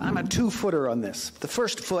 I'm a two-footer on this. The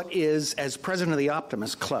first foot is, as president of the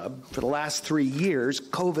Optimist Club, for the last 3 years,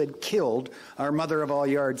 COVID killed our mother of all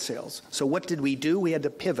yard sales. So what did we do? We had to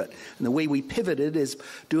pivot. And the way we pivoted is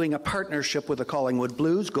doing a partnership with the Collingwood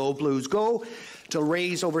Blues, Go Blues Go, to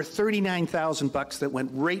raise over $39,000 that went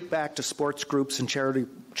right back to sports groups and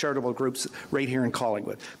charitable groups right here in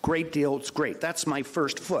Collingwood. Great deal. It's great. That's my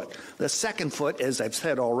first foot. The second foot, as I've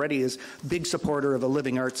said already, is big supporter of the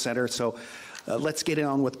Living Arts Centre. So let's get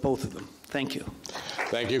on with both of them. Thank you.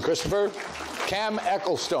 Thank you, Christopher. Cam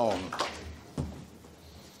Ecclestone.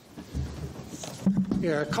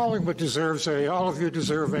 Yeah, Collingwood deserves all of you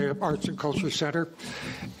deserve a arts and culture center.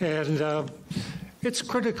 And it's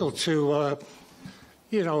critical to,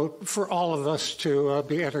 for all of us to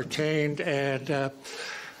be entertained and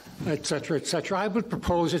et cetera, et cetera. I would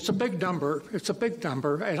propose, it's a big number,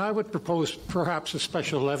 and I would propose perhaps a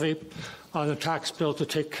special levy on the tax bill to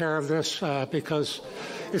take care of this, because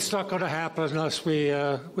it's not going to happen unless we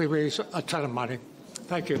raise a ton of money.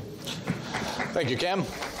 Thank you. Thank you, Cam.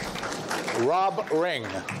 Rob Ring.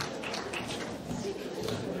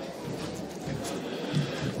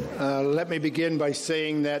 Let me begin by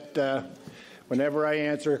saying that whenever I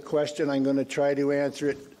answer a question, I'm going to try to answer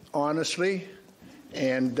it honestly.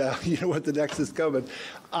 And you know what, the next is coming.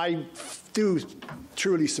 I do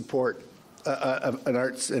truly support an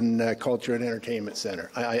arts and culture and entertainment center.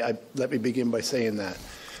 Let me begin by saying that.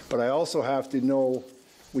 But I also have to know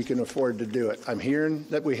we can afford to do it. I'm hearing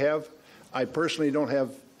that we have. I personally don't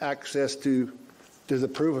have access to the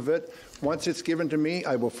proof of it. Once it's given to me,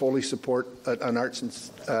 I will fully support an arts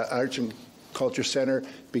and culture center,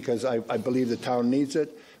 because I believe the town needs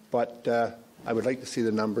it. But I would like to see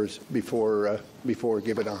the numbers before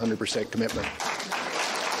giving a 100% commitment.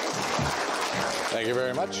 Thank you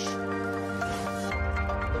very much.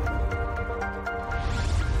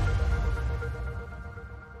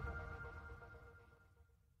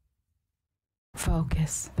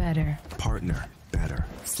 Focus better. Partner better.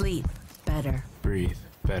 Sleep better. Breathe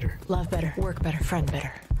better. Love better. Work better. Friend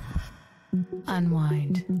better.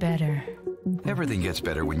 Unwind better. Everything gets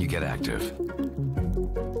better when you get active.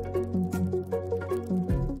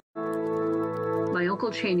 My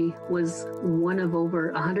Uncle Cheney was one of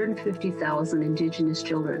over 150,000 Indigenous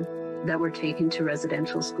children that were taken to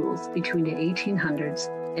residential schools between the 1800s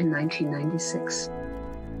and 1996.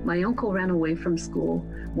 My uncle ran away from school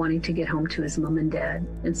wanting to get home to his mom and dad,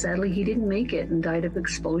 and sadly he didn't make it and died of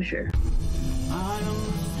exposure.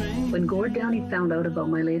 When Gord Downey found out about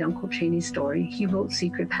my late Uncle Cheney's story, he wrote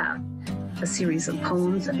Secret Path, a series of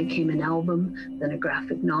poems that became an album, then a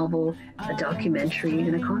graphic novel, a documentary,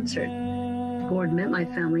 and a concert. Gord met my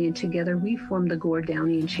family, and together we formed the Gord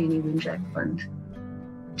Downey and Cheney Winjack Fund.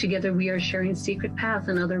 Together we are sharing Secret Path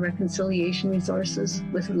and other reconciliation resources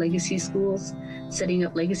with legacy schools, setting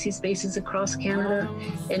up legacy spaces across Canada,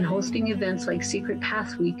 and hosting events like Secret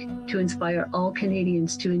Path Week to inspire all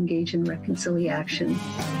Canadians to engage in reconciliation.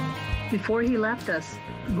 Before he left us,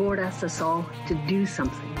 Gord asked us all to do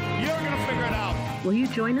something. You're going to figure it out. Will you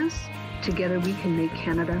join us? Together we can make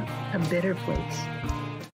Canada a better place.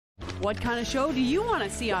 What kind of show do you want to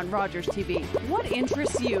see on Rogers TV? What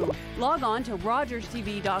interests you? Log on to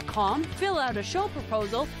rogerstv.com, fill out a show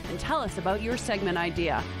proposal, and tell us about your segment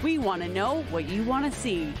idea. We want to know what you want to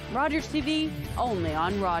see. Rogers TV, only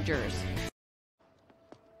on Rogers.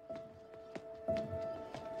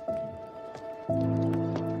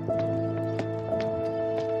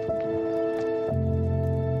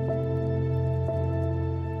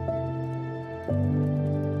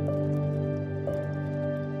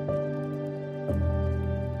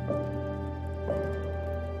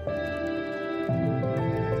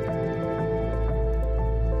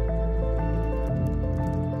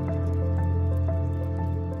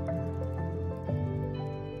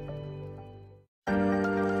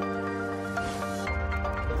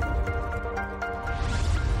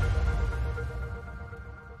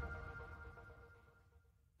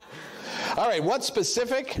 All right, what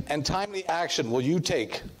specific and timely action will you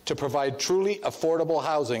take to provide truly affordable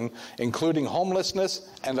housing, including homelessness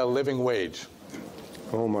and a living wage?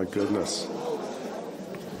 Oh my goodness.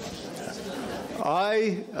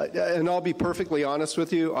 And I'll be perfectly honest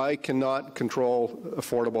with you, I cannot control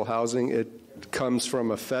affordable housing. It comes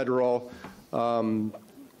from a federal,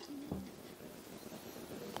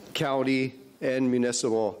 county, and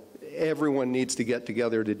municipal. Everyone needs to get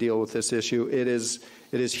together to deal with this issue. It is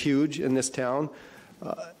huge in this town.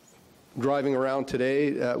 Driving around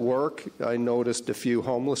today at work, I noticed a few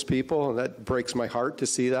homeless people, and that breaks my heart to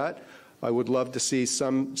see that. I would love to see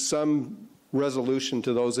some resolution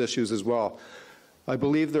to those issues as well. I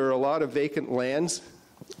believe there are a lot of vacant lands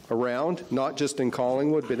around, not just in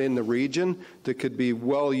Collingwood, but in the region, that could be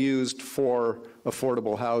well used for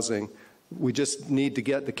affordable housing. We just need to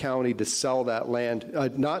get the county to sell that land,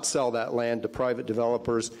 not sell that land to private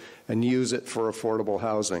developers and use it for affordable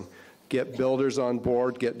housing. Get builders on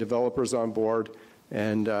board, get developers on board,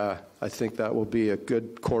 and I think that will be a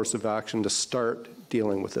good course of action to start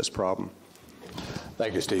dealing with this problem.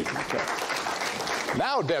 Thank you, Steve.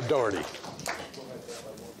 Now, Deb Doherty.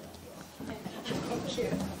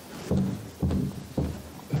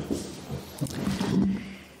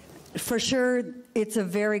 For sure, it's a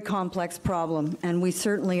very complex problem, and we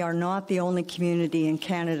certainly are not the only community in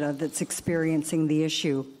Canada that's experiencing the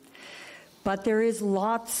issue. But there is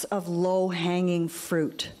lots of low-hanging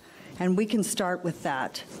fruit, and we can start with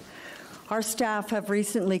that. Our staff have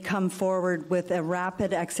recently come forward with a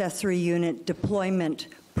rapid accessory unit deployment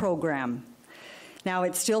program. Now,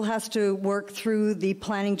 it still has to work through the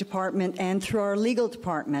planning department and through our legal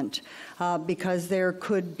department because there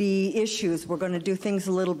could be issues. We're going to do things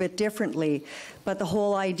a little bit differently. But the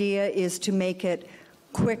whole idea is to make it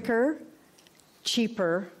quicker,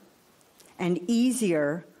 cheaper, and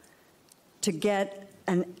easier to get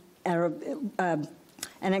an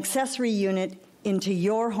accessory unit into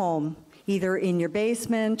your home, either in your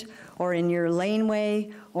basement or in your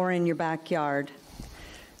laneway or in your backyard.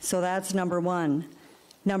 So that's number one.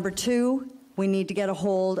 Number two, we need to get a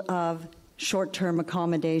hold of short-term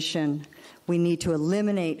accommodation. We need to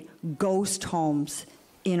eliminate ghost homes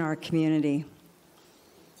in our community.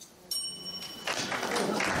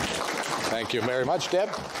 Thank you very much, Deb.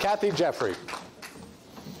 Kathy Jeffrey.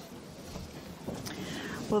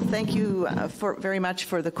 Well, thank you very much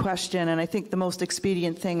for the question, and I think the most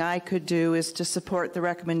expedient thing I could do is to support the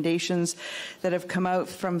recommendations that have come out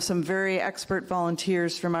from some very expert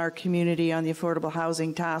volunteers from our community on the Affordable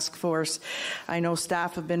Housing Task Force. I know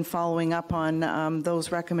staff have been following up on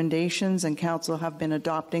those recommendations, and council have been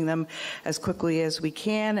adopting them as quickly as we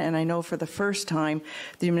can, and I know for the first time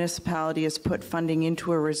the municipality has put funding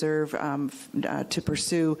into a reserve to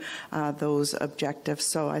pursue those objectives.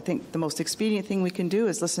 So I think the most expedient thing we can do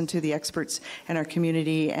is listen to the experts in our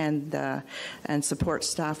community and support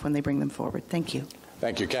staff when they bring them forward. Thank you.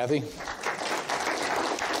 Thank you, Kathy.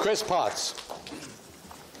 Chris Potts.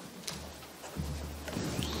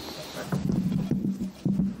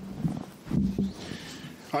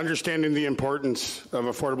 Understanding the importance of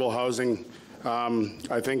affordable housing,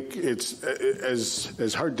 I think it's as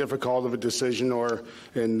difficult of a decision or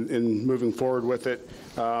in moving forward with it.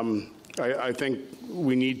 I think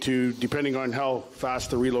we need to, depending on how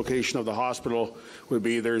fast the relocation of the hospital would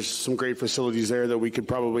be, there's some great facilities there that we could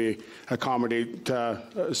probably accommodate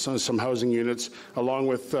some housing units. Along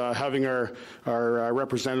with having our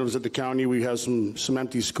representatives at the county, we have some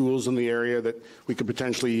empty schools in the area that we could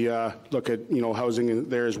potentially look at, housing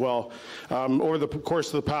there as well. Over the course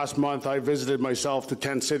of the past month, I visited myself the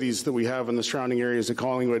 10 cities that we have in the surrounding areas of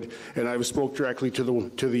Collingwood, and I spoke directly to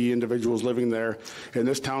the individuals living there. And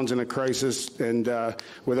this town's in a crisis, and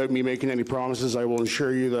without me making any promises, I will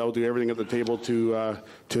assure you that I'll do everything at the table to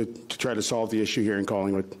try to solve the issue here in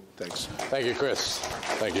Collingwood. Thanks. Thank you, Chris.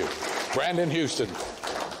 Thank you. Brandon Houston.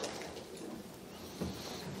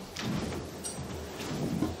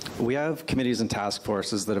 We have committees and task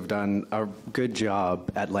forces that have done a good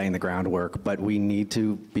job at laying the groundwork, but we need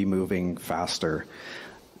to be moving faster.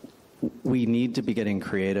 We need to be getting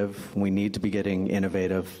creative. We need to be getting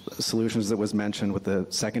innovative. Solutions that was mentioned with the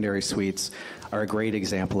secondary suites are a great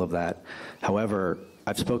example of that. However,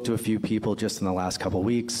 I've spoke to a few people just in the last couple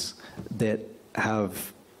weeks that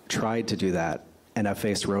have tried to do that and have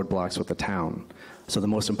faced roadblocks with the town. So the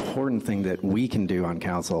most important thing that we can do on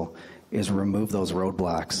council is remove those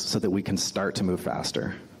roadblocks so that we can start to move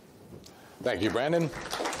faster. Thank you, Brandon.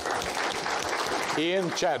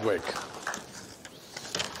 Ian Chadwick.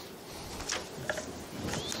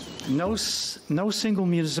 No single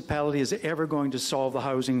municipality is ever going to solve the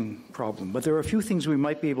housing problem, but there are a few things we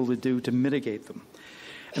might be able to do to mitigate them.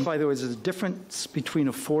 And by the way, there's a difference between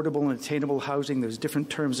affordable and attainable housing. There's different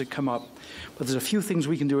terms that come up. But there's a few things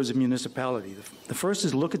we can do as a municipality. The first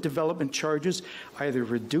is look at development charges, either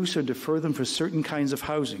reduce or defer them for certain kinds of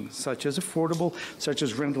housing, such as affordable, such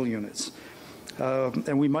as rental units.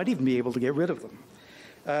 And we might even be able to get rid of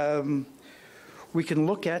them. We can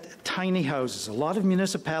look at tiny houses. A lot of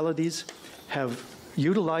municipalities have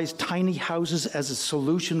utilized tiny houses as a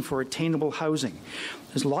solution for attainable housing.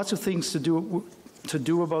 There's lots of things to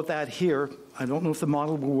do about that here. I don't know if the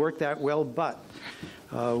model will work that well, but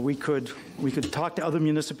we could talk to other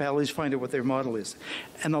municipalities, find out what their model is.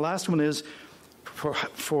 And the last one is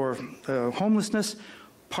for homelessness,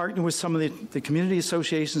 partner with some of the community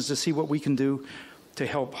associations to see what we can do to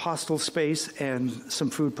help hostel space and some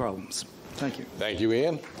food problems. Thank you. Thank you,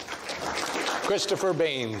 Ian. Christopher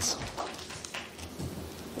Baines.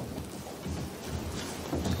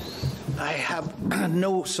 I have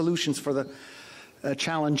no solutions for the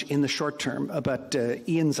challenge in the short term, but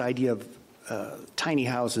Ian's idea of tiny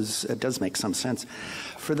houses does make some sense.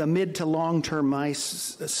 For the mid to long term, my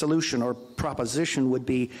solution or proposition would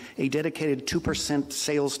be a dedicated 2%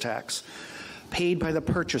 sales tax paid by the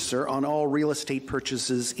purchaser on all real estate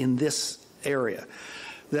purchases in this area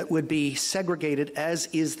that would be segregated, as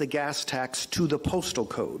is the gas tax, to the postal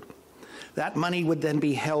code. That money would then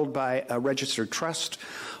be held by a registered trust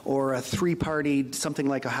or a three-party, something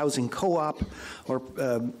like a housing co-op, or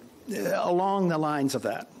along the lines of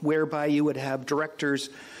that, whereby you would have directors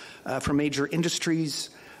from major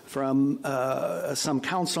industries, from some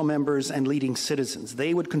council members and leading citizens.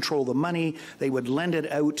 They would control the money. They would lend it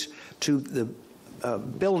out to the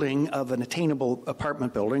building of an attainable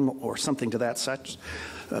apartment building or something to that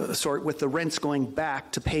sort, with the rents going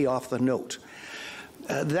back to pay off the note.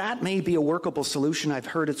 That may be a workable solution. I've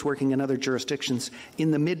heard it's working in other jurisdictions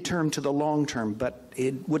in the midterm to the long term, but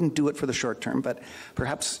it wouldn't do it for the short term. But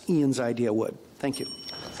perhaps Ian's idea would. Thank you.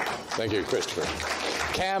 Thank you, Christopher.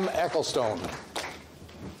 Cam Ecclestone.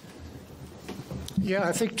 Yeah,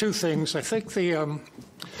 I think two things. I think the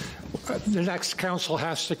next council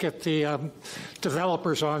has to get the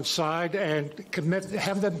developers on side and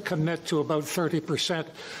have them commit to about 30%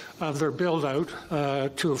 of their build-out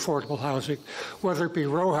to affordable housing, whether it be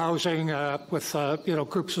row housing with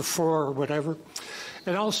groups of 4 or whatever.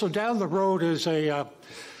 And also down the road is a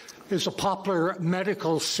popular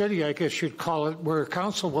medical city, I guess you'd call it, where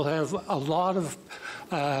council will have a lot of,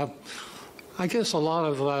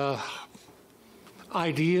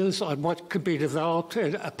 ideas on what could be developed,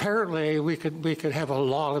 and apparently we could have a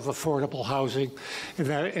lot of affordable housing, and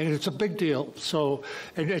it's a big deal. So,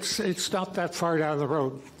 and it's not that far down the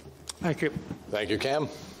road. Thank you. Thank you, Cam.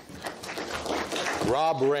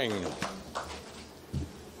 Rob Ring.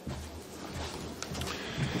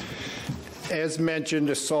 As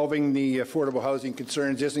mentioned, solving the affordable housing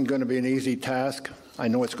concerns isn't going to be an easy task. I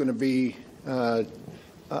know it's going to be a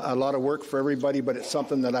lot of work for everybody, but it's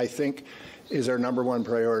something that I think is our #1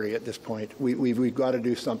 priority at this point. We've got to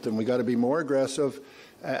do something. We've got to be more aggressive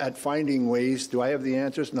at finding ways. Do I have the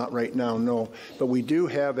answers? Not right now, no. But we do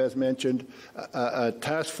have, as mentioned, a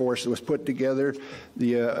task force that was put together,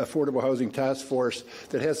 the Affordable Housing Task Force,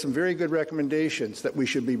 that has some very good recommendations that we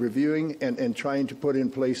should be reviewing and trying to put in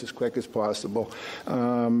place as quick as possible.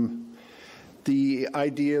 The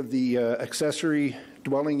idea of the accessory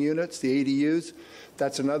dwelling units, the ADUs,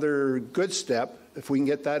 that's another good step. If we can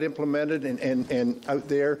get that implemented and out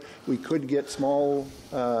there, we could get small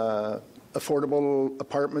affordable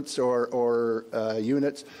apartments or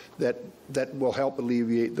units that will help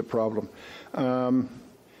alleviate the problem.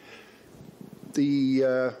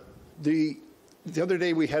 The other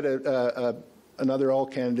day we had another all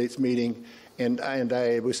candidates meeting, and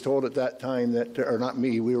I was told at that time that, or not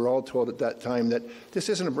me, we were all told at that time that this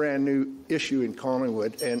isn't a brand new issue in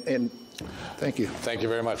Collingwood. And thank you. Thank you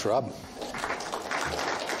very much, Rob.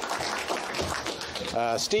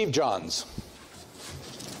 Steve Johns.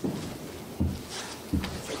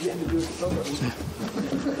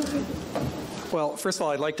 Well, first of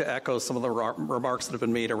all, I'd like to echo some of the remarks that have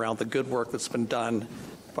been made around the good work that's been done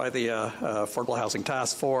by the Affordable Housing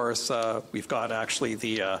Task Force. We've got actually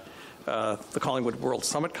the Collingwood World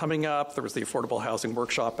Summit coming up. There was the Affordable Housing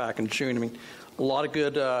Workshop back in June. I mean, a lot of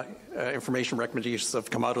good information recommendations have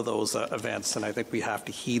come out of those events, and I think we have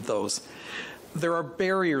to heed those. There are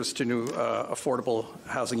barriers to new affordable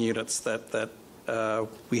housing units that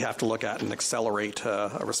we have to look at and accelerate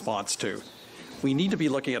a response to. We need to be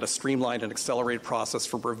looking at a streamlined and accelerated process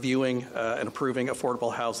for reviewing and approving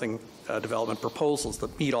affordable housing development proposals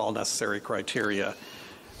that meet all necessary criteria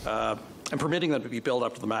and permitting them to be built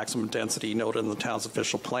up to the maximum density noted in the town's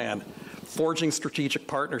official plan. forging strategic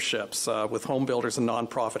partnerships with home builders and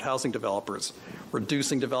nonprofit housing developers,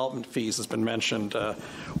 reducing development fees has been mentioned,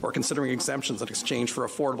 or considering exemptions in exchange for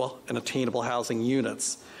affordable and attainable housing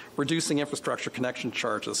units, reducing infrastructure connection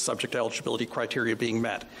charges subject to eligibility criteria being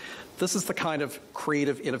met. This is the kind of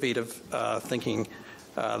creative, innovative thinking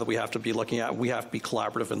that we have to be looking at. We have to be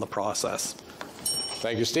collaborative in the process.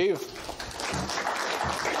 Thank you, Steve.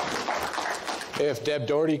 If Deb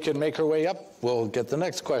Doherty can make her way up, we'll get the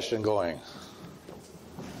next question going.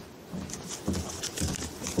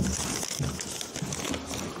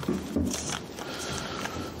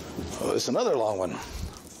 Oh, it's another long one.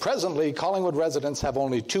 Presently, Collingwood residents have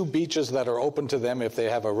only 2 beaches that are open to them if they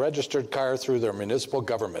have a registered car through their municipal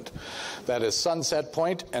government. That is Sunset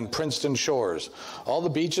Point and Princeton Shores. All the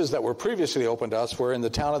beaches that were previously open to us were in the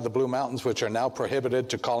town of the Blue Mountains, which are now prohibited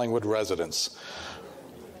to Collingwood residents.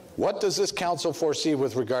 What does this council foresee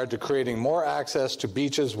with regard to creating more access to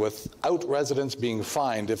beaches without residents being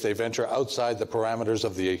fined if they venture outside the parameters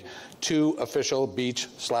of the 2 official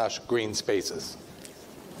beach/green spaces?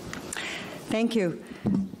 Thank you.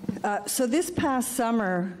 So this past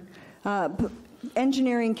summer,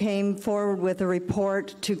 engineering came forward with a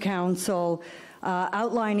report to council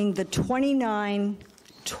outlining the 29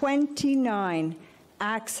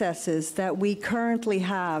 accesses that we currently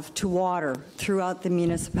have to water throughout the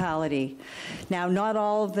municipality. Now, not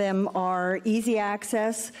all of them are easy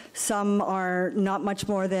access. Some are not much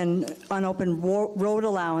more than unopened road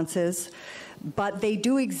allowances, but they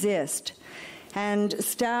do exist. And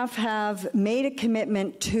staff have made a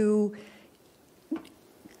commitment to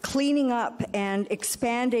cleaning up and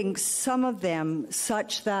expanding some of them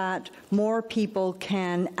such that more people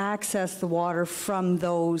can access the water from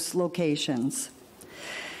those locations.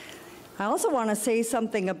 I also want to say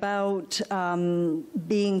something about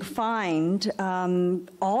being fined.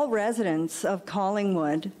 All residents of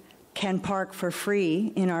Collingwood can park for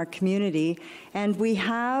free in our community, and we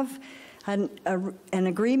have an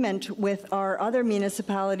agreement with our other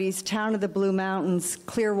municipalities, Town of the Blue Mountains,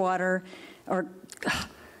 Clearwater, or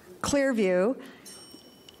Clearview.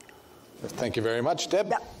 Thank you very much,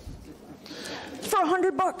 Deb. Yeah. For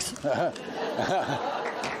 $100.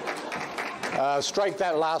 Strike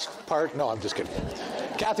that last part. No, I'm just kidding.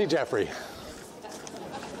 Kathy Jeffrey.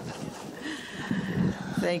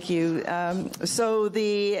 Thank you. So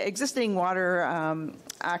the existing water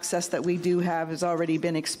access that we do have has already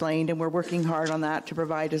been explained, and we're working hard on that to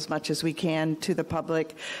provide as much as we can to the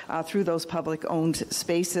public through those public-owned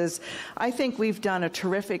spaces. I think we've done a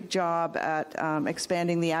terrific job at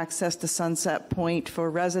expanding the access to Sunset Point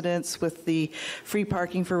for residents with the free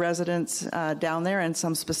parking for residents down there and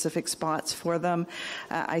some specific spots for them.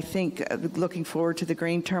 I think looking forward to the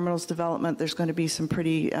grain terminals development, there's going to be some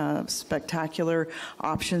pretty spectacular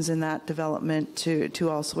options in that development to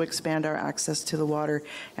also expand our access to the water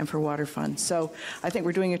and for water funds. So I think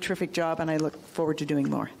we're doing a terrific job, and I look forward to doing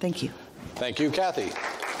more. Thank you. Thank you, Kathy.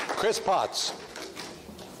 Chris Potts.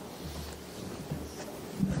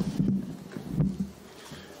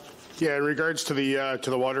 Yeah, in regards to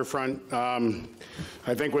the waterfront,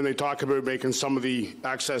 I think when they talk about making some of the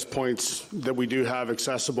access points that we do have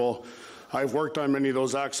accessible, I've worked on many of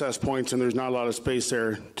those access points, and there's not a lot of space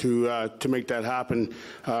there to make that happen.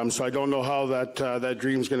 So I don't know how that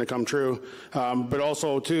dream's going to come true. But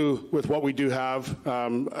also, too, with what we do have,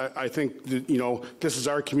 I think that, this is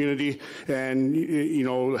our community, and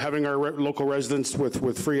having our local residents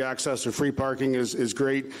with free access or free parking is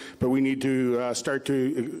great. But we need to start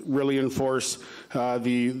to really enforce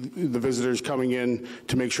the visitors coming in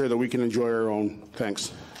to make sure that we can enjoy our own.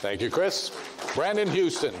 Thanks. Thank you, Chris. Brandon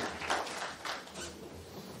Houston.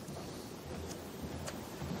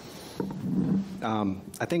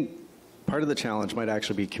 I think part of the challenge might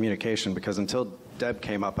actually be communication, because until Deb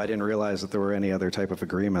came up, I didn't realize that there were any other type of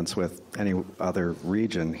agreements with any other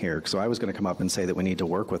region here. So I was going to come up and say that we need to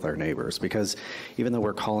work with our neighbors, because even though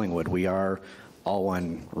we're Collingwood, we are all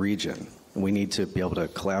one region, and we need to be able to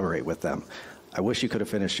collaborate with them. I wish you could have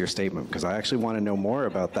finished your statement, because I actually want to know more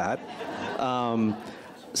about that.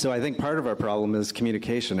 So I think part of our problem is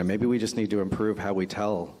communication, and maybe we just need to improve how we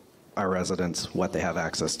tell our residents what they have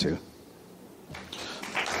access to.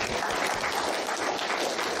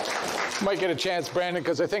 Might get a chance, Brandon,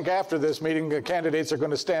 because I think after this meeting, the candidates are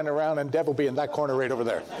going to stand around, and Deb will be in that corner right over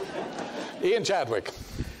there. Ian Chadwick.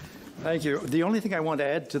 Thank you. The only thing I want to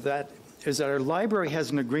add to that is that our library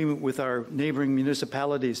has an agreement with our neighboring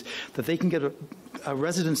municipalities that they can get a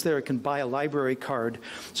residents there can buy a library card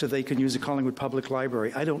so they can use a Collingwood Public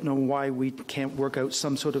Library. I don't know why we can't work out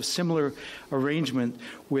some sort of similar arrangement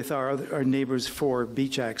with our neighbors for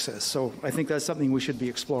beach access. So I think that's something we should be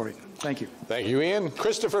exploring. Thank you. Thank you, Ian.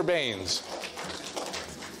 Christopher Baines.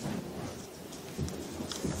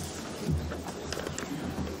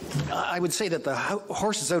 I would say that the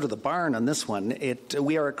horse is out of the barn on this one.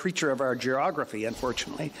 We are a creature of our geography,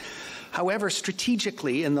 unfortunately. However,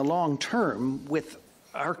 strategically, in the long term, with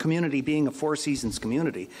our community being a Four Seasons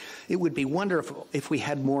community, it would be wonderful if we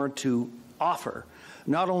had more to offer,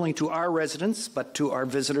 not only to our residents, but to our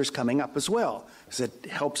visitors coming up as well, because it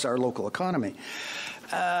helps our local economy.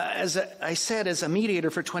 As I said, as a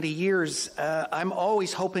mediator for 20 years, I'm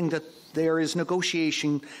always hoping that there is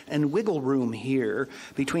negotiation and wiggle room here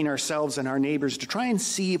between ourselves and our neighbors to try and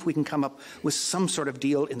see if we can come up with some sort of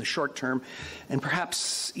deal in the short term and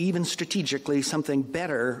perhaps even strategically something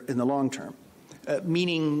better in the long term,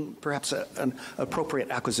 meaning perhaps an appropriate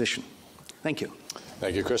acquisition. Thank you.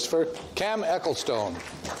 Thank you, Christopher. Cam Ecclestone.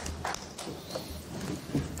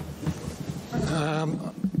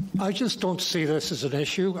 I just don't see this as an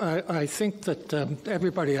issue. I think that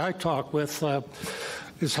everybody I talk with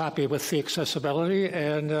is happy with the accessibility,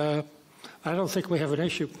 and I don't think we have an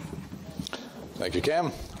issue. Thank you,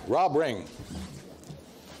 Cam. Rob Ring.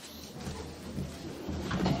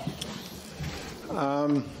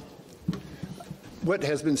 What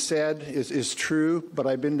has been said is true, but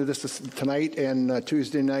I've been to this tonight and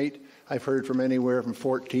Tuesday night. I've heard from anywhere from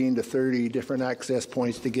 14 to 30 different access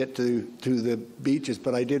points to get to the beaches,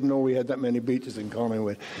 but I didn't know we had that many beaches in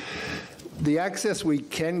Collingwood. The access we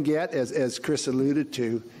can get, as Chris alluded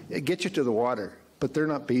to, it gets you to the water, but they're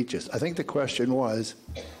not beaches. I think the question was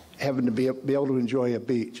having to be able to enjoy a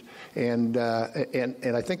beach, and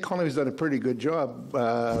I think Collingwood's done a pretty good job.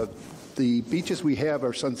 The beaches we have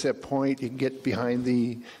are Sunset Point. You can get behind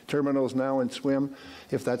the terminals now and swim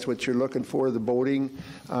if that's what you're looking for, the boating.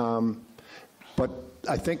 But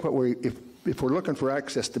I think if we're looking for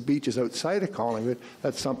access to beaches outside of Collingwood,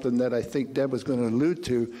 that's something that I think Deb was going to allude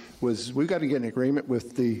to, was we've got to get an agreement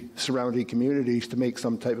with the surrounding communities to make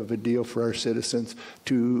some type of a deal for our citizens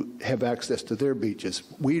to have access to their beaches.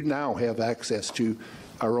 We now have access to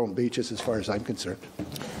our own beaches as far as I'm concerned.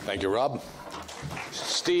 Thank you, Rob.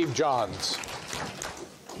 Steve Johns.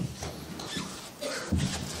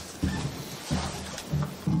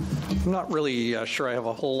 I'm not really sure I have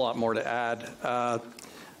a whole lot more to add.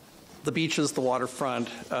 The beaches, the waterfront,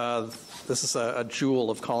 this is a jewel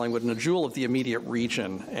of Collingwood and a jewel of the immediate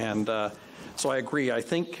region. And so I agree. I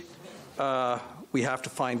think we have to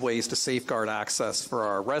find ways to safeguard access for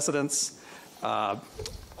our residents.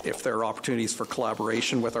 If there are opportunities for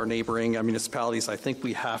collaboration with our neighboring municipalities, I think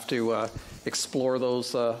we have to explore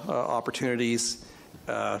those opportunities,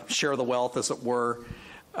 share the wealth, as it were.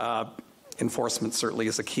 Enforcement certainly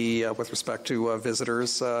is a key with respect to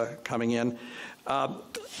visitors coming in.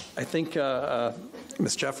 I think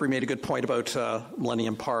Ms. Jeffrey made a good point about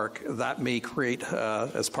Millennium Park. That may create,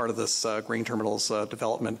 as part of this grain terminals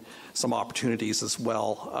development, some opportunities as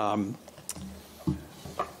well.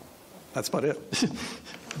 That's about it.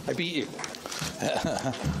 I beat you.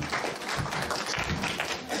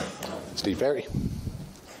 Steve Perry.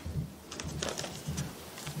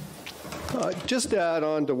 Just to add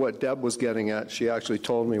on to what Deb was getting at, she actually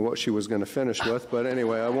told me what she was going to finish with, but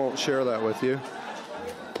anyway, I won't share that with you.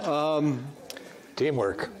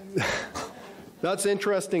 Teamwork. That's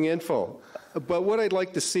interesting info. But what I'd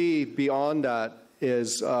like to see beyond that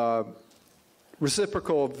is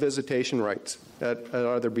reciprocal visitation rights at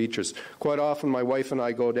other beaches. Quite often my wife and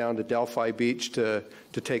I go down to Delphi Beach to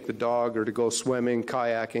take the dog or to go swimming,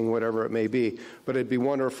 kayaking, whatever it may be. But it'd be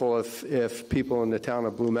wonderful if people in the town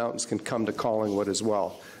of Blue Mountains can come to Collingwood as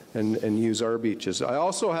well and use our beaches. I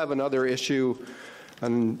also have another issue,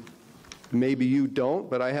 and maybe you don't,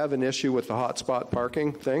 but I have an issue with the hotspot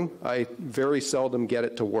parking thing. I very seldom get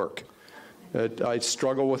it to work. I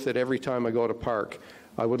struggle with it every time I go to park.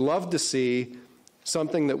 I would love to see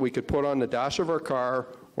something that we could put on the dash of our car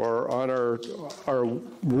or on our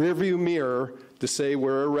rearview mirror to say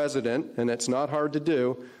we're a resident, and it's not hard to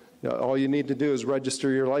do. All you need to do is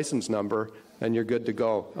register your license number, and you're good to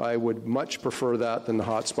go. I would much prefer that than the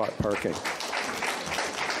hotspot parking.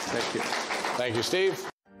 Thank you. Thank you, Steve.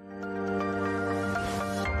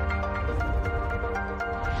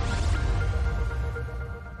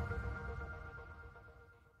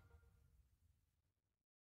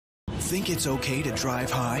 Think it's okay to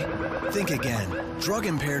drive high? Think again.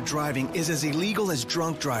 Drug-impaired driving is as illegal as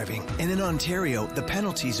drunk driving, and in Ontario, the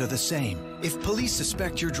penalties are the same. If police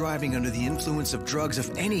suspect you're driving under the influence of drugs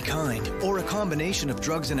of any kind, or a combination of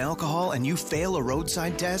drugs and alcohol, and you fail a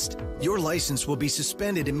roadside test, your license will be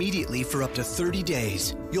suspended immediately for up to 30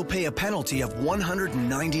 days. You'll pay a penalty of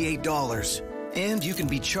 $198. And you can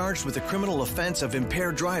be charged with a criminal offense of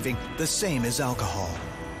impaired driving, the same as alcohol.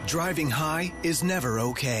 Driving high is never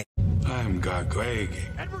okay. I am Gagwag.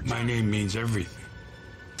 My name means everything.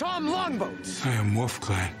 Tom Longboats. I am Wolf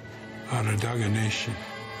Clan, Onondaga Nation.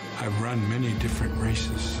 I've run many different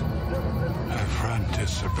races. I've run to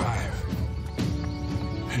survive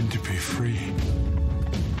and to be free.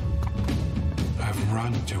 I've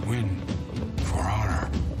run to win for honor.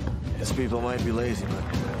 His people might be lazy, but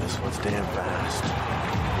this one's damn fast.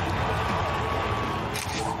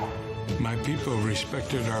 My people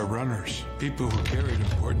respected our runners, people who carried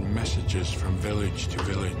important messages from village to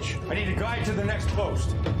village. I need a guide to the next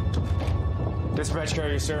post. Dispatch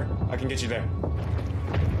carrier, sir. I can get you there.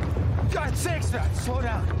 God's sakes, man! Slow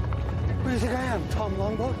down. Who do you think I am, Tom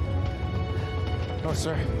Longboat? No,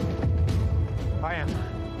 sir. I am.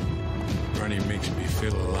 Running makes me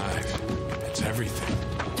feel alive. It's everything.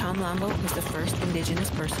 Tom Longboat was the first Indigenous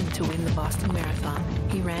person to win the Boston Marathon.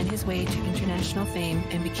 He ran his way to international fame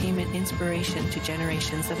and became an inspiration to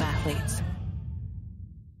generations of athletes.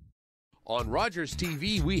 On Rogers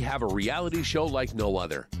TV, we have a reality show like no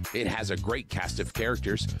other. It has a great cast of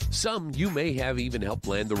characters. Some you may have even helped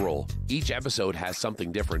land the role. Each episode has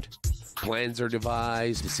something different. Plans are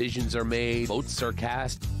devised, decisions are made, votes are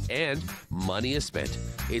cast, and money is spent.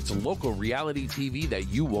 It's local reality TV that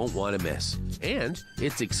you won't want to miss. And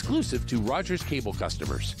it's exclusive to Rogers cable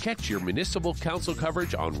customers. Catch your Municipal Council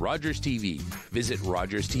coverage on Rogers TV. Visit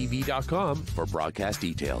rogerstv.com for broadcast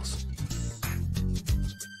details.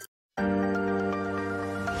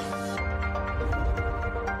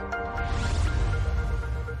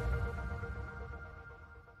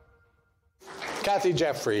 Kathy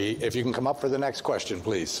Jeffrey, if you can come up for the next question,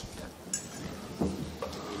 please.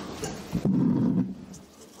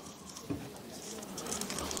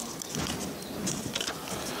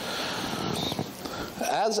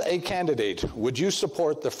 As a candidate, would you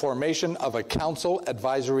support the formation of a council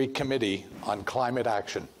advisory committee on climate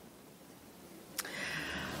action?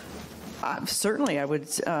 Certainly, I would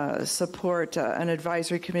support an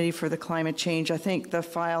advisory committee for the climate change. I think the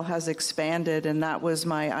file has expanded, and that was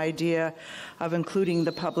my idea of including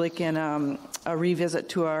the public in a revisit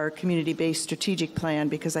to our community-based strategic plan,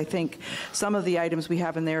 because I think some of the items we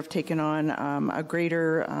have in there have taken on a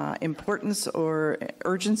greater importance or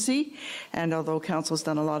urgency. And although Council's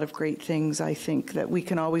done a lot of great things, I think that we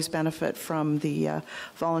can always benefit from the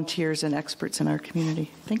volunteers and experts in our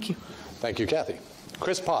community. Thank you. Thank you, Kathy.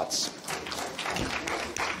 Chris Potts.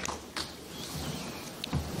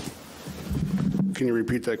 Can you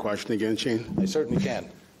repeat that question again, Shane? I certainly can.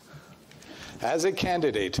 As a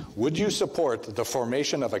candidate, would you support the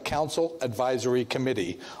formation of a council advisory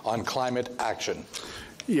committee on climate action?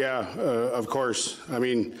 Yeah, of course. I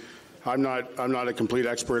mean, I'm not a complete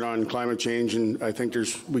expert on climate change, and I think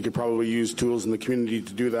we could probably use tools in the community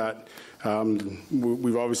to do that.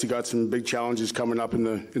 We've obviously got some big challenges coming up in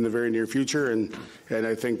the very near future, and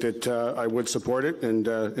I think that I would support it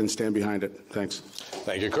and stand behind it. Thanks.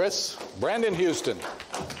 Thank you, Chris. Brandon Houston.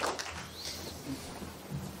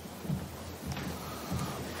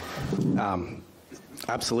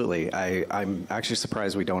 Absolutely. I'm actually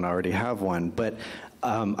surprised we don't already have one, but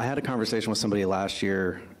I had a conversation with somebody last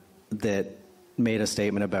year that made a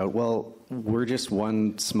statement about, well, we're just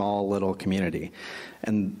one small little community.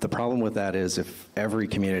 And the problem with that is if every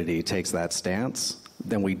community takes that stance,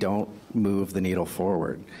 then we don't move the needle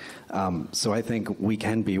forward. So I think we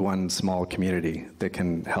can be one small community that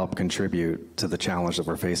can help contribute to the challenge that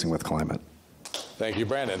we're facing with climate. Thank you,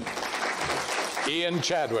 Brandon. Ian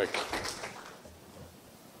Chadwick.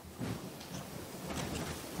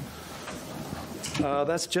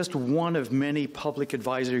 That's just one of many public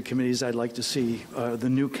advisory committees I'd like to see the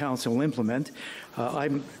new council implement.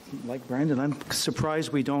 I'm, like Brandon, I'm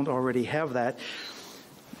surprised we don't already have that.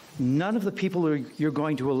 None of the people who you're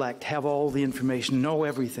going to elect have all the information, know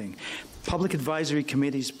everything. Public advisory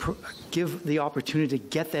committees give the opportunity to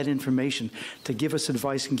get that information, to give us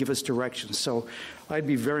advice and give us direction. So I'd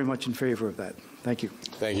be very much in favor of that. Thank you.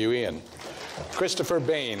 Thank you, Ian. Christopher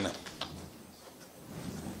Bain.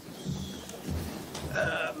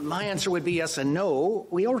 My answer would be yes and no.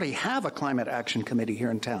 We already have a climate action committee here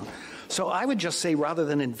in town. So I would just say, rather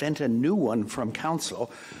than invent a new one from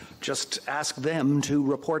council, just ask them to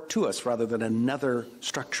report to us rather than another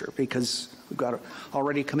structure, because we've got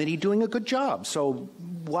already a committee doing a good job. So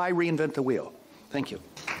why reinvent the wheel? Thank you.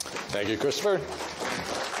 Thank you, Christopher.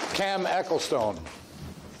 Cam Ecclestone.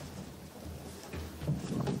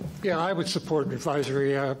 Yeah, I would support an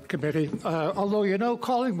advisory committee, although, you know,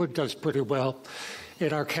 Collingwood does pretty well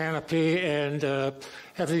in our canopy and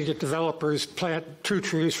having the developers plant 2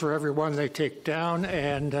 trees for every one they take down,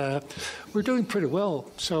 and we're doing pretty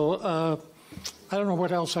well. So I don't know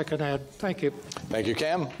what else I can add. Thank you. Thank you,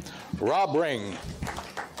 Cam. Rob Ring.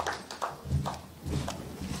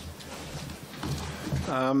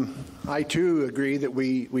 I too agree that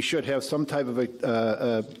we should have some type of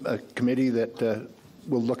a committee that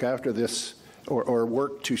will look after this or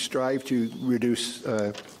work to strive to reduce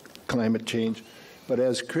climate change. But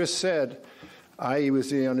as Chris said, I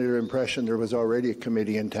was under the impression there was already a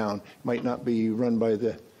committee in town. It might not be run by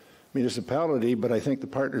the municipality, but I think the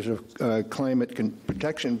Partners of Climate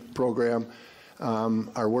Protection Program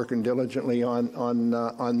are working diligently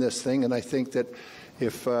on this thing, and I think that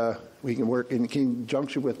if we can work in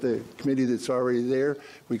conjunction with the committee that's already there,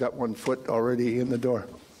 we got one foot already in the door.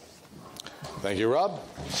 Thank you, Rob.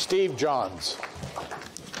 Steve Johns.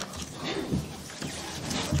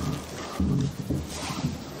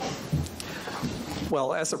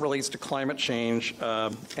 Well, as it relates to climate change,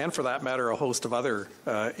 and for that matter, a host of other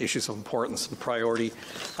issues of importance and priority,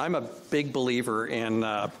 I'm a big believer in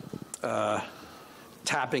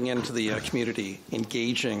tapping into the community,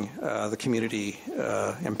 engaging the community,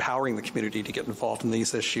 empowering the community to get involved in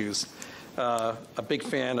these issues. A big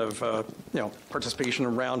fan of participation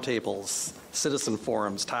in roundtables, citizen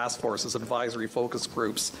forums, task forces, advisory focus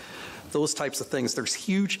groups, those types of things. There's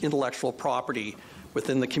huge intellectual property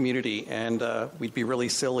within the community, and we'd be really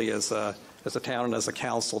silly as a town and as a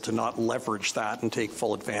council to not leverage that and take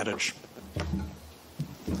full advantage.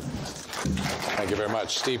 Thank you very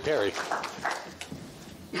much. Steve Perry.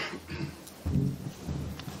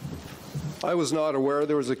 I was not aware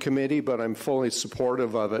there was a committee, but I'm fully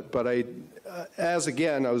supportive of it. But I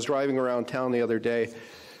was driving around town the other day,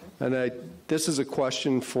 and this is a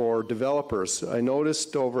question for developers. I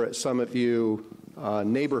noticed over at Summit View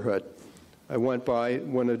neighborhood, I went by,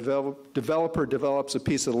 when a developer develops a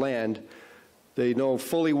piece of land, they know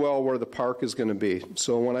fully well where the park is going to be.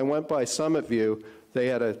 So when I went by Summit View, they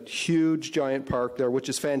had a huge giant park there, which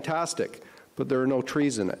is fantastic, but there are no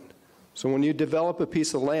trees in it. So when you develop a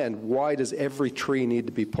piece of land, why does every tree need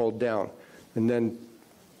to be pulled down and then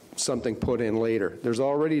something put in later? There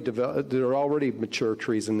are already mature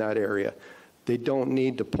trees in that area. They don't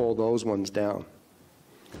need to pull those ones down.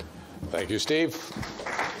 Thank you, Steve.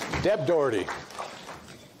 Deb Doherty.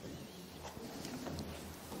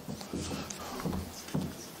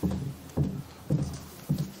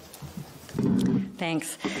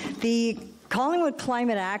 Thanks. The Collingwood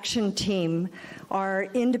Climate Action Team are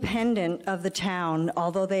independent of the town,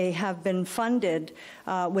 although they have been funded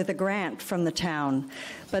with a grant from the town.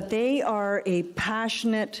 But they are a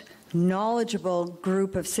passionate, knowledgeable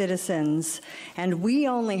group of citizens, and we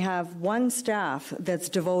only have one staff that's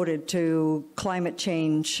devoted to climate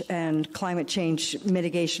change and climate change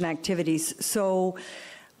mitigation activities. So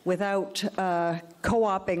without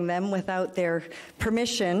co-opting them, without their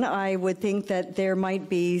permission, I would think that there might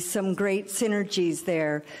be some great synergies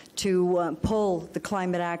there to pull the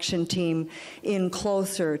Climate Action Team in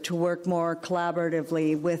closer to work more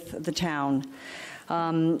collaboratively with the town.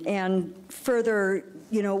 And further,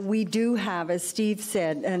 we do have, as Steve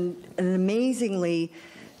said, an amazingly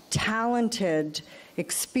talented,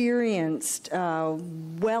 experienced,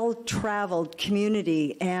 well-traveled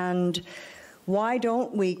community, and why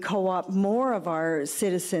don't we co-opt more of our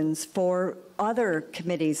citizens for other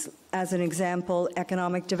committees? As an example,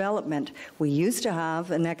 economic development. We used to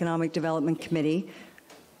have an economic development committee.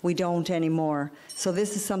 We don't anymore. So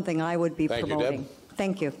this is something I would be promoting.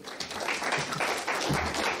 Thank you.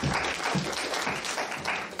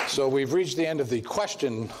 So we've reached the end of the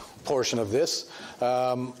question portion of this.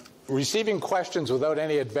 Receiving questions without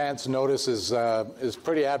any advance notice is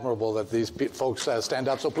pretty admirable that these folks stand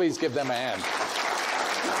up, so please give them a hand.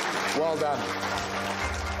 Well done.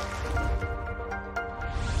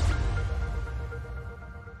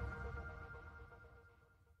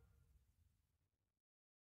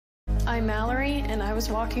 I'm Mallory, and I was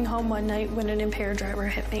walking home one night when an impaired driver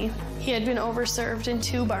hit me. He had been overserved in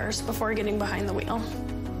 2 bars before getting behind the wheel.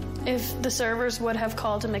 If the servers would have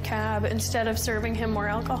called him a cab instead of serving him more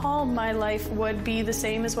alcohol, my life would be the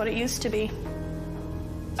same as what it used to be.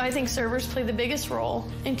 I think servers play the biggest role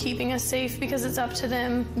in keeping us safe because it's up to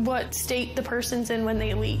them what state the person's in when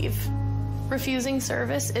they leave. Refusing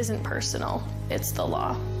service isn't personal, it's the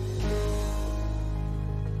law.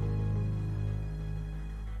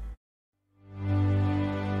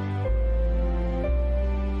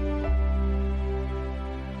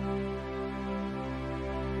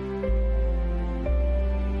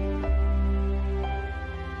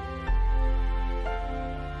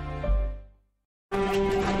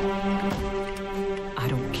 I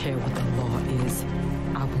don't care what the law is.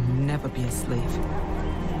 I will never be a slave.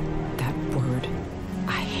 That word,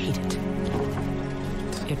 I hate it.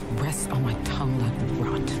 It rests on my tongue like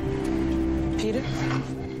rot. Peter,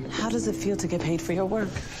 how does it feel to get paid for your work?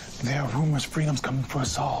 There are rumors freedom's coming for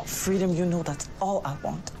us all. Freedom, you know that's all I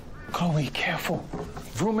want. Chloe, careful.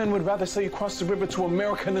 Real men would rather sell you across the river to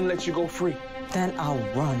America than let you go free. Then I'll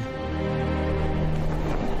run.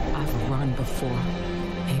 I've run before.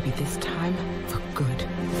 Maybe this time for good.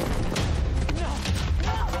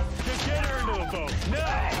 Just get her into a boat. No!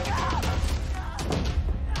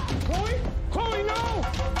 Chloe? Chloe, no!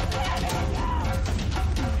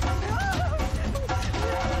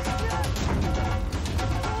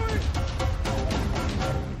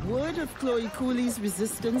 Word of Chloe Cooley's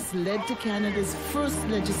resistance led to Canada's first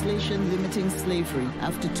legislation limiting slavery.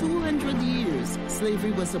 After 200 years,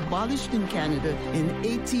 slavery was abolished in Canada in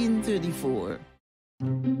 1834.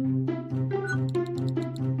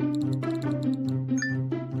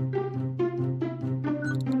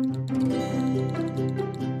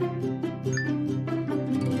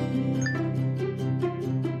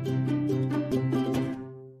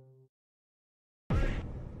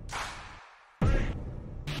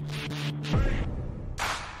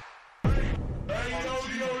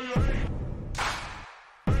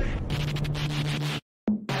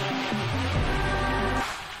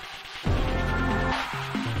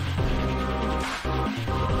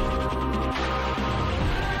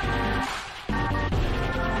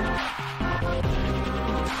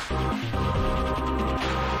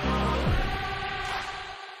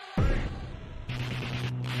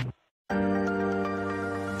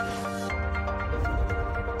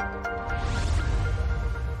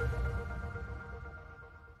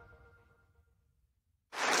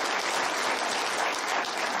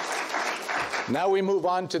 Now we move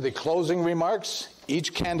on to the closing remarks.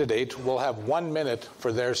 Each candidate will have 1 minute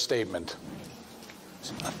for their statement.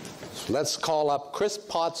 Let's call up Chris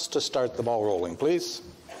Potts to start the ball rolling, please.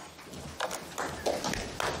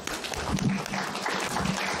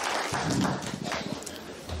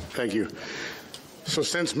 Thank you. So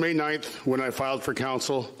since May 9th, when I filed for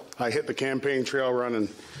council, I hit the campaign trail running.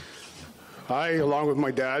 I, along with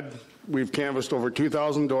my dad, we've canvassed over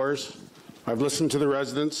 2,000 doors. I've listened to the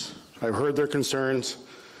residents. I've heard their concerns,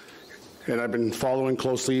 and I've been following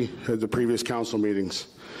closely the previous council meetings.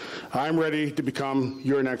 I'm ready to become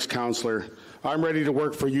your next councillor. I'm ready to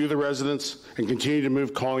work for you, the residents, and continue to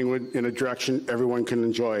move Collingwood in a direction everyone can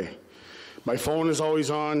enjoy. My phone is always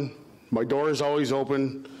on, my door is always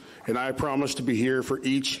open, and I promise to be here for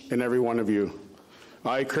each and every one of you.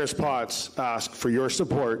 I, Chris Potts, ask for your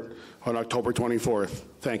support on October 24th.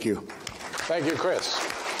 Thank you. Thank you, Chris.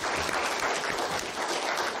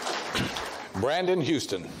 Brandon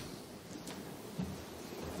Houston.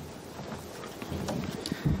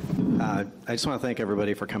 I just want to thank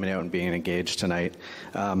everybody for coming out and being engaged tonight.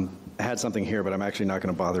 I had something here, but I'm actually not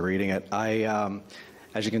going to bother reading it.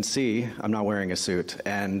 As you can see, I'm not wearing a suit,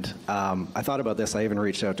 and I thought about this. I even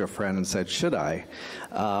reached out to a friend and said, should I?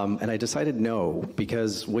 And I decided no,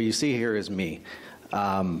 because what you see here is me.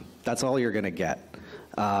 That's all you're going to get.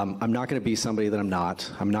 I'm not going to be somebody that I'm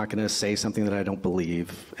not. I'm not going to say something that I don't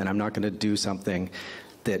believe, and I'm not going to do something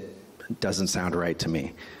that doesn't sound right to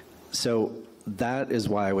me. So that is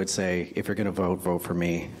why I would say, if you're going to vote, vote for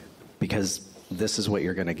me, because this is what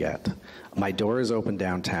you're going to get. My door is open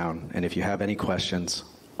downtown, and if you have any questions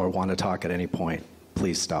or want to talk at any point,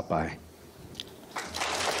 please stop by.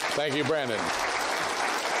 Thank you, Brandon.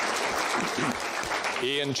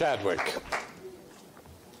 Ian Chadwick.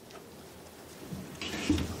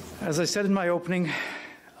 As I said in my opening,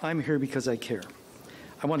 I'm here because I care.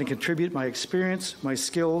 I want to contribute my experience, my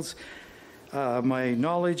skills, my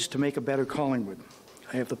knowledge to make a better Collingwood.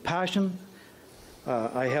 I have the passion,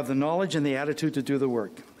 I have the knowledge and the attitude to do the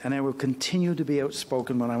work, and I will continue to be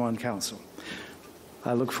outspoken when I'm on council.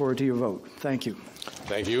 I look forward to your vote. Thank you.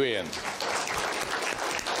 Thank you, Ian.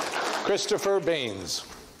 Christopher Baines.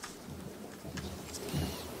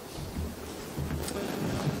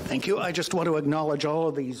 Thank you. I just want to acknowledge all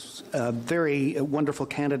of these very wonderful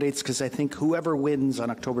candidates, because I think whoever wins on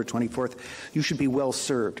October 24th, you should be well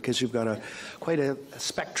served, because you've got quite a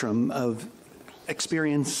spectrum of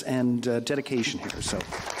experience and dedication here. So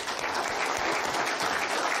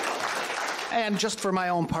And just for my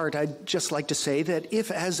own part, I'd just like to say that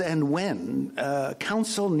if, as, and when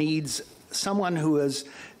Council needs someone who has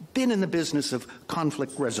been in the business of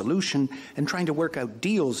conflict resolution and trying to work out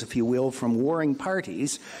deals, if you will, from warring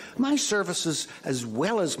parties, my services, as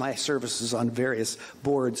well as my services on various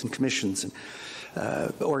boards and commissions and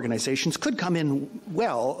organizations, could come in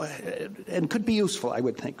well and could be useful, I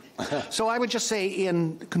would think. So I would just say,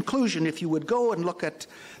 in conclusion, if you would go and look at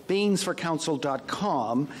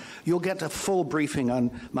bainesforcouncil.com, you'll get a full briefing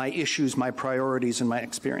on my issues, my priorities, and my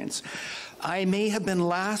experience. I may have been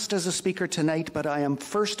last as a speaker tonight, but I am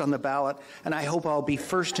first on the ballot, and I hope I'll be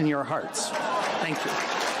first in your hearts. Thank you.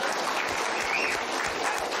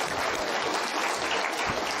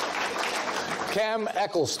 Cam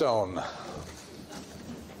Ecclestone.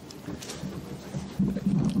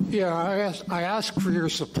 Yeah, I ask for your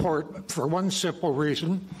support for one simple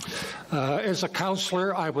reason. As a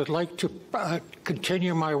councillor, I would like to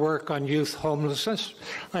continue my work on youth homelessness.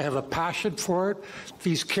 I have a passion for it.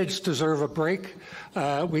 These kids deserve a break.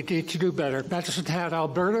 We need to do better. Medicine Hat,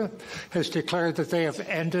 Alberta has declared that they have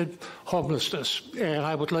ended homelessness, and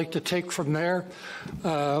I would like to take from there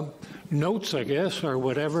notes, I guess, or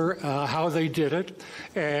whatever, how they did it,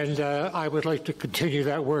 and I would like to continue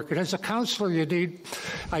that work. And as a councillor,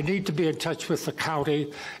 I need to be in touch with the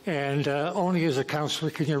county, and only as a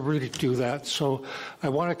councillor can you really do that. So I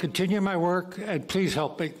want to continue my work, and please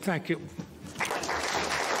help me. Thank you.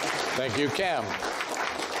 Thank you, Cam.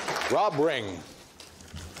 Rob Ring.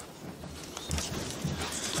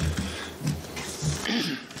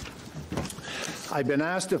 I've been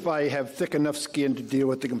asked if I have thick enough skin to deal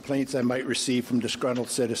with the complaints I might receive from disgruntled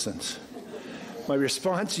citizens. My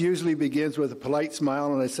response usually begins with a polite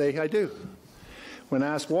smile, and I say, I do. When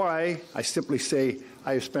asked why, I simply say,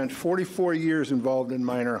 I have spent 44 years involved in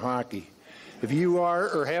minor hockey. If you are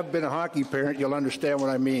or have been a hockey parent, you'll understand what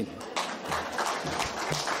I mean.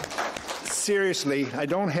 Seriously, I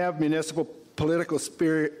don't have municipal political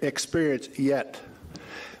experience yet,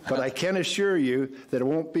 but I can assure you that it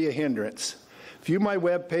won't be a hindrance. View my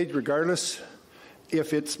webpage, regardless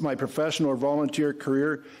if it's my professional or volunteer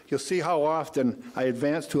career, you'll see how often I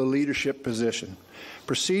advance to a leadership position.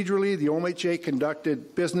 Procedurally, the OMHA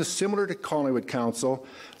conducted business similar to Collingwood Council.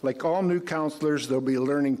 Like all new councillors, there'll be a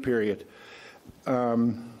learning period.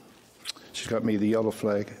 She's got me the yellow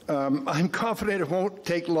flag. I'm confident it won't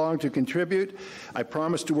take long to contribute. I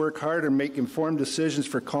promise to work hard and make informed decisions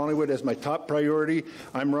for Collingwood as my top priority.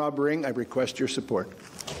 I'm Rob Ring. I request your support.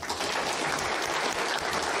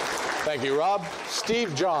 Thank you, Rob.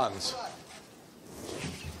 Steve Johns.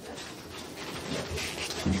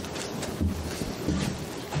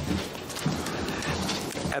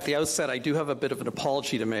 At the outset, I do have a bit of an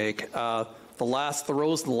apology to make. The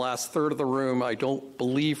rows in the last third of the room, I don't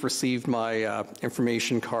believe received my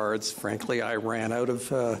information cards. Frankly, I ran out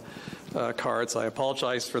of cards. I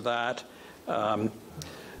apologize for that.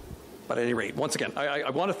 But at any rate, once again, I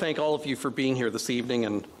want to thank all of you for being here this evening,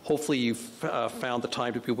 and hopefully you've found the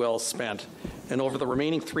time to be well spent. And over the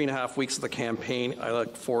remaining 3.5 weeks of the campaign, I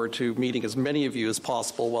look forward to meeting as many of you as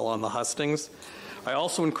possible while on the hustings. I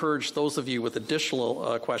also encourage those of you with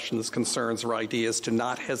additional questions, concerns, or ideas to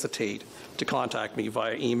not hesitate to contact me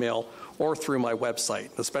via email or through my website,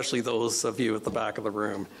 especially those of you at the back of the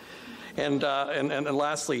room. And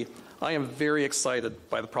lastly, I am very excited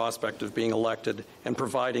by the prospect of being elected and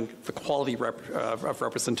providing the quality of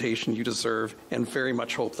representation you deserve, and very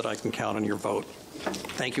much hope that I can count on your vote.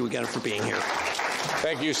 Thank you again for being here.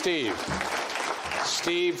 Thank you, Steve.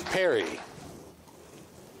 Steve Perry.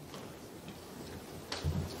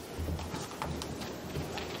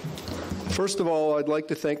 First of all, I'd like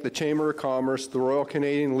to thank the Chamber of Commerce, the Royal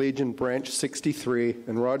Canadian Legion Branch 63,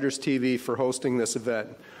 and Rogers TV for hosting this event.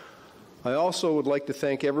 I also would like to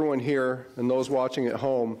thank everyone here and those watching at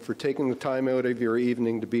home for taking the time out of your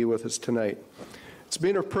evening to be with us tonight. It's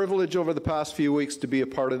been a privilege over the past few weeks to be a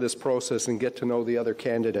part of this process and get to know the other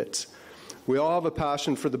candidates. We all have a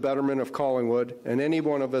passion for the betterment of Collingwood, and any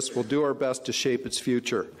one of us will do our best to shape its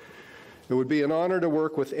future. It would be an honor to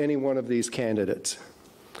work with any one of these candidates.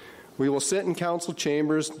 We will sit in council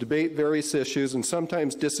chambers, debate various issues, and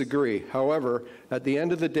sometimes disagree. However, at the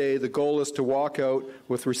end of the day, the goal is to walk out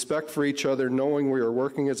with respect for each other, knowing we are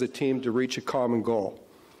working as a team to reach a common goal.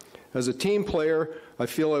 As a team player, I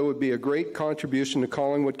feel I would be a great contribution to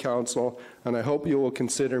Collingwood Council, and I hope you will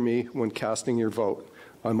consider me when casting your vote.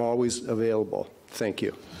 I'm always available. Thank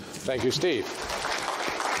you. Thank you, Steve.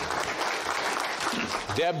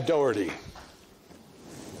 Deb Doherty.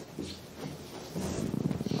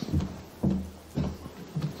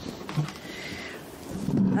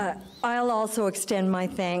 I'll also extend my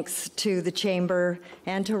thanks to the Chamber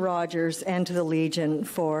and to Rogers and to the Legion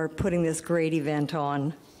for putting this great event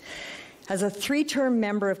on. As a 3-term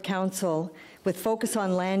member of Council with focus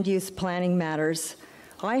on land use planning matters,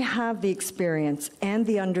 I have the experience and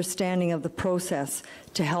the understanding of the process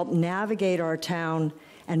to help navigate our town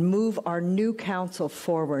and move our new council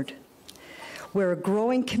forward. We're a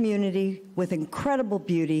growing community with incredible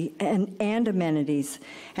beauty and amenities,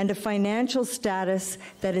 and a financial status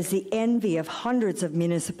that is the envy of hundreds of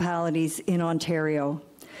municipalities in Ontario.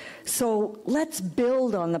 So let's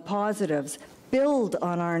build on the positives, build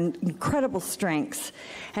on our incredible strengths,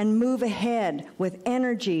 and move ahead with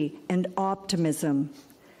energy and optimism.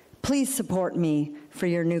 Please support me for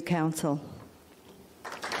your new council.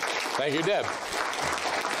 Thank you, Deb.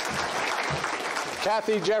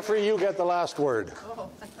 Kathy, Jeffrey, you get the last word.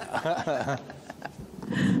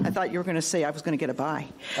 I thought you were going to say I was going to get a bye.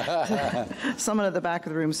 Someone at the back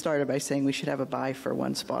of the room started by saying we should have a bye for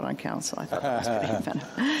one spot on council. I thought that was pretty fun.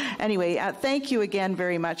 Anyway, thank you again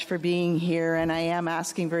very much for being here, and I am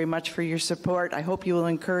asking very much for your support. I hope you will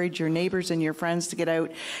encourage your neighbors and your friends to get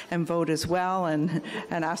out and vote as well, and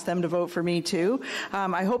ask them to vote for me too.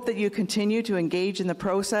 I hope that you continue to engage in the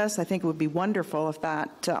process. I think it would be wonderful if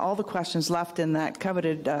that all the questions left in that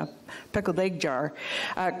coveted pickled egg jar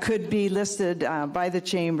could be listed by the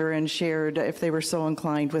Chamber and shared, if they were so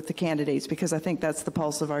inclined, with the candidates, because I think that's the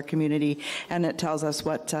pulse of our community, and it tells us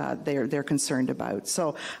what they're concerned about.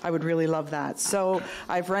 So I would really love that. So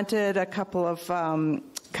I've rented a couple of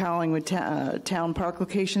Collingwood Town Park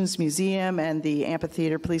locations, museum, and the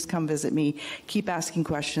amphitheater. Please come visit me. Keep asking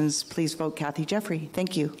questions. Please vote Kathy Jeffrey.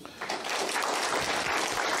 Thank you.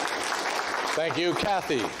 Thank you,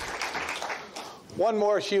 Kathy. One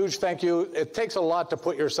more huge thank you. It takes a lot to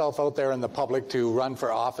put yourself out there in the public to run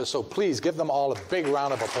for office, so please give them all a big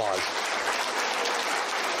round of applause.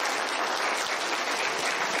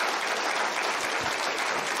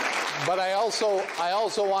 But I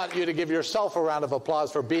also want you to give yourself a round of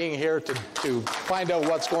applause for being here to find out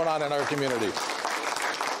what's going on in our community.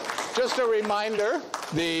 Just a reminder,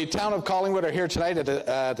 the town of Collingwood are here tonight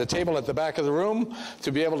at the table at the back of the room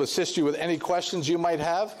to be able to assist you with any questions you might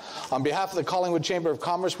have. On behalf of the Collingwood Chamber of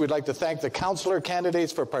Commerce, we'd like to thank the councillor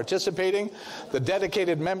candidates for participating, the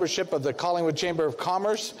dedicated membership of the Collingwood Chamber of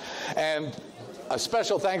Commerce, and a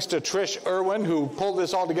special thanks to Trish Irwin, who pulled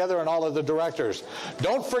this all together, and all of the directors.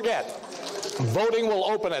 Don't forget, voting will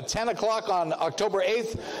open at 10 o'clock on October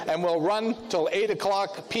 8th and will run till 8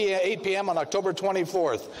 p.m. on October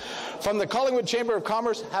 24th. From the Collingwood Chamber of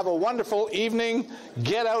Commerce, have a wonderful evening.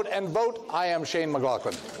 Get out and vote. I am Shane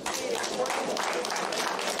McLaughlin.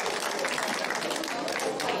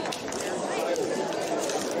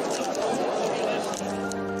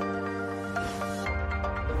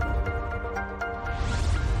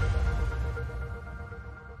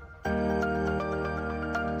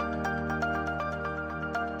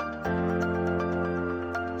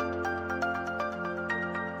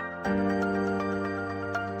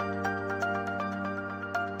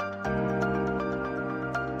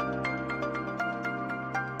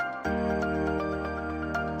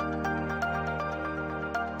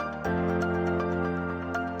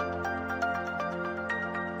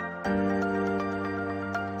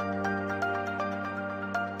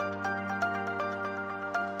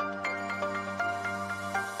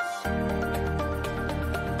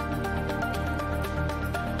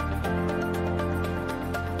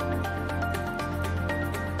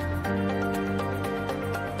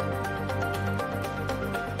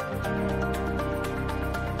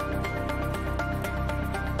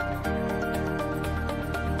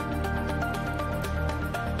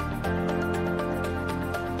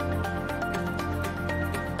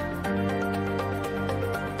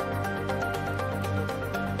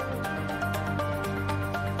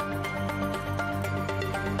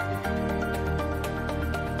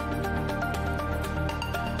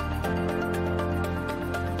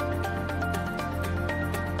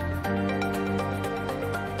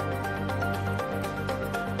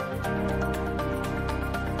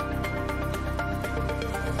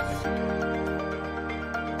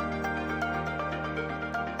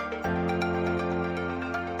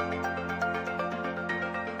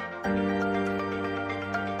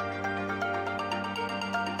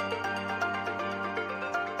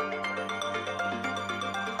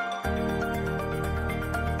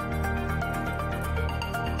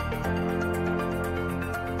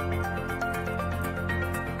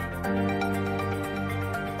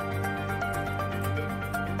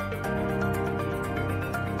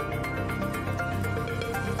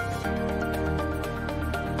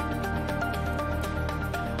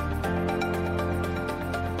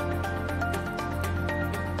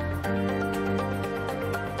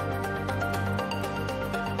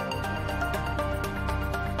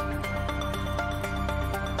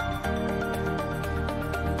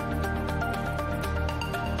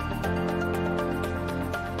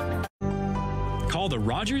 Call the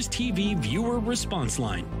Rogers TV Viewer Response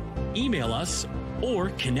Line. Email us or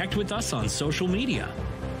connect with us on social media.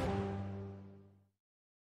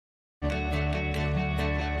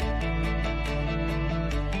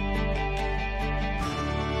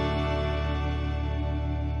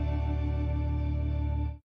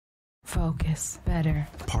 Focus better.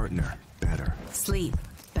 Partner better. Sleep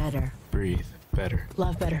better. Breathe better.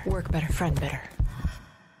 Love better. Work better. Friend better.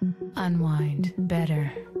 Unwind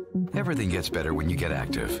better. Everything gets better when you get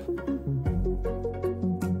active.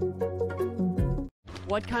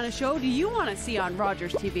 What kind of show do you want to see on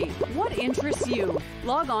Rogers TV? What interests you?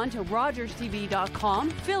 Log on to rogerstv.com,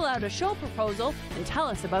 fill out a show proposal, and tell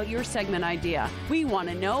us about your segment idea. We want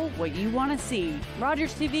to know what you want to see.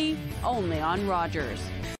 Rogers TV, only on Rogers.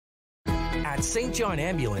 At St. John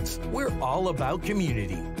Ambulance, we're all about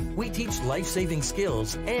community. We teach life-saving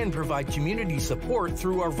skills and provide community support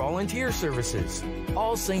through our volunteer services.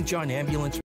 All St. John Ambulance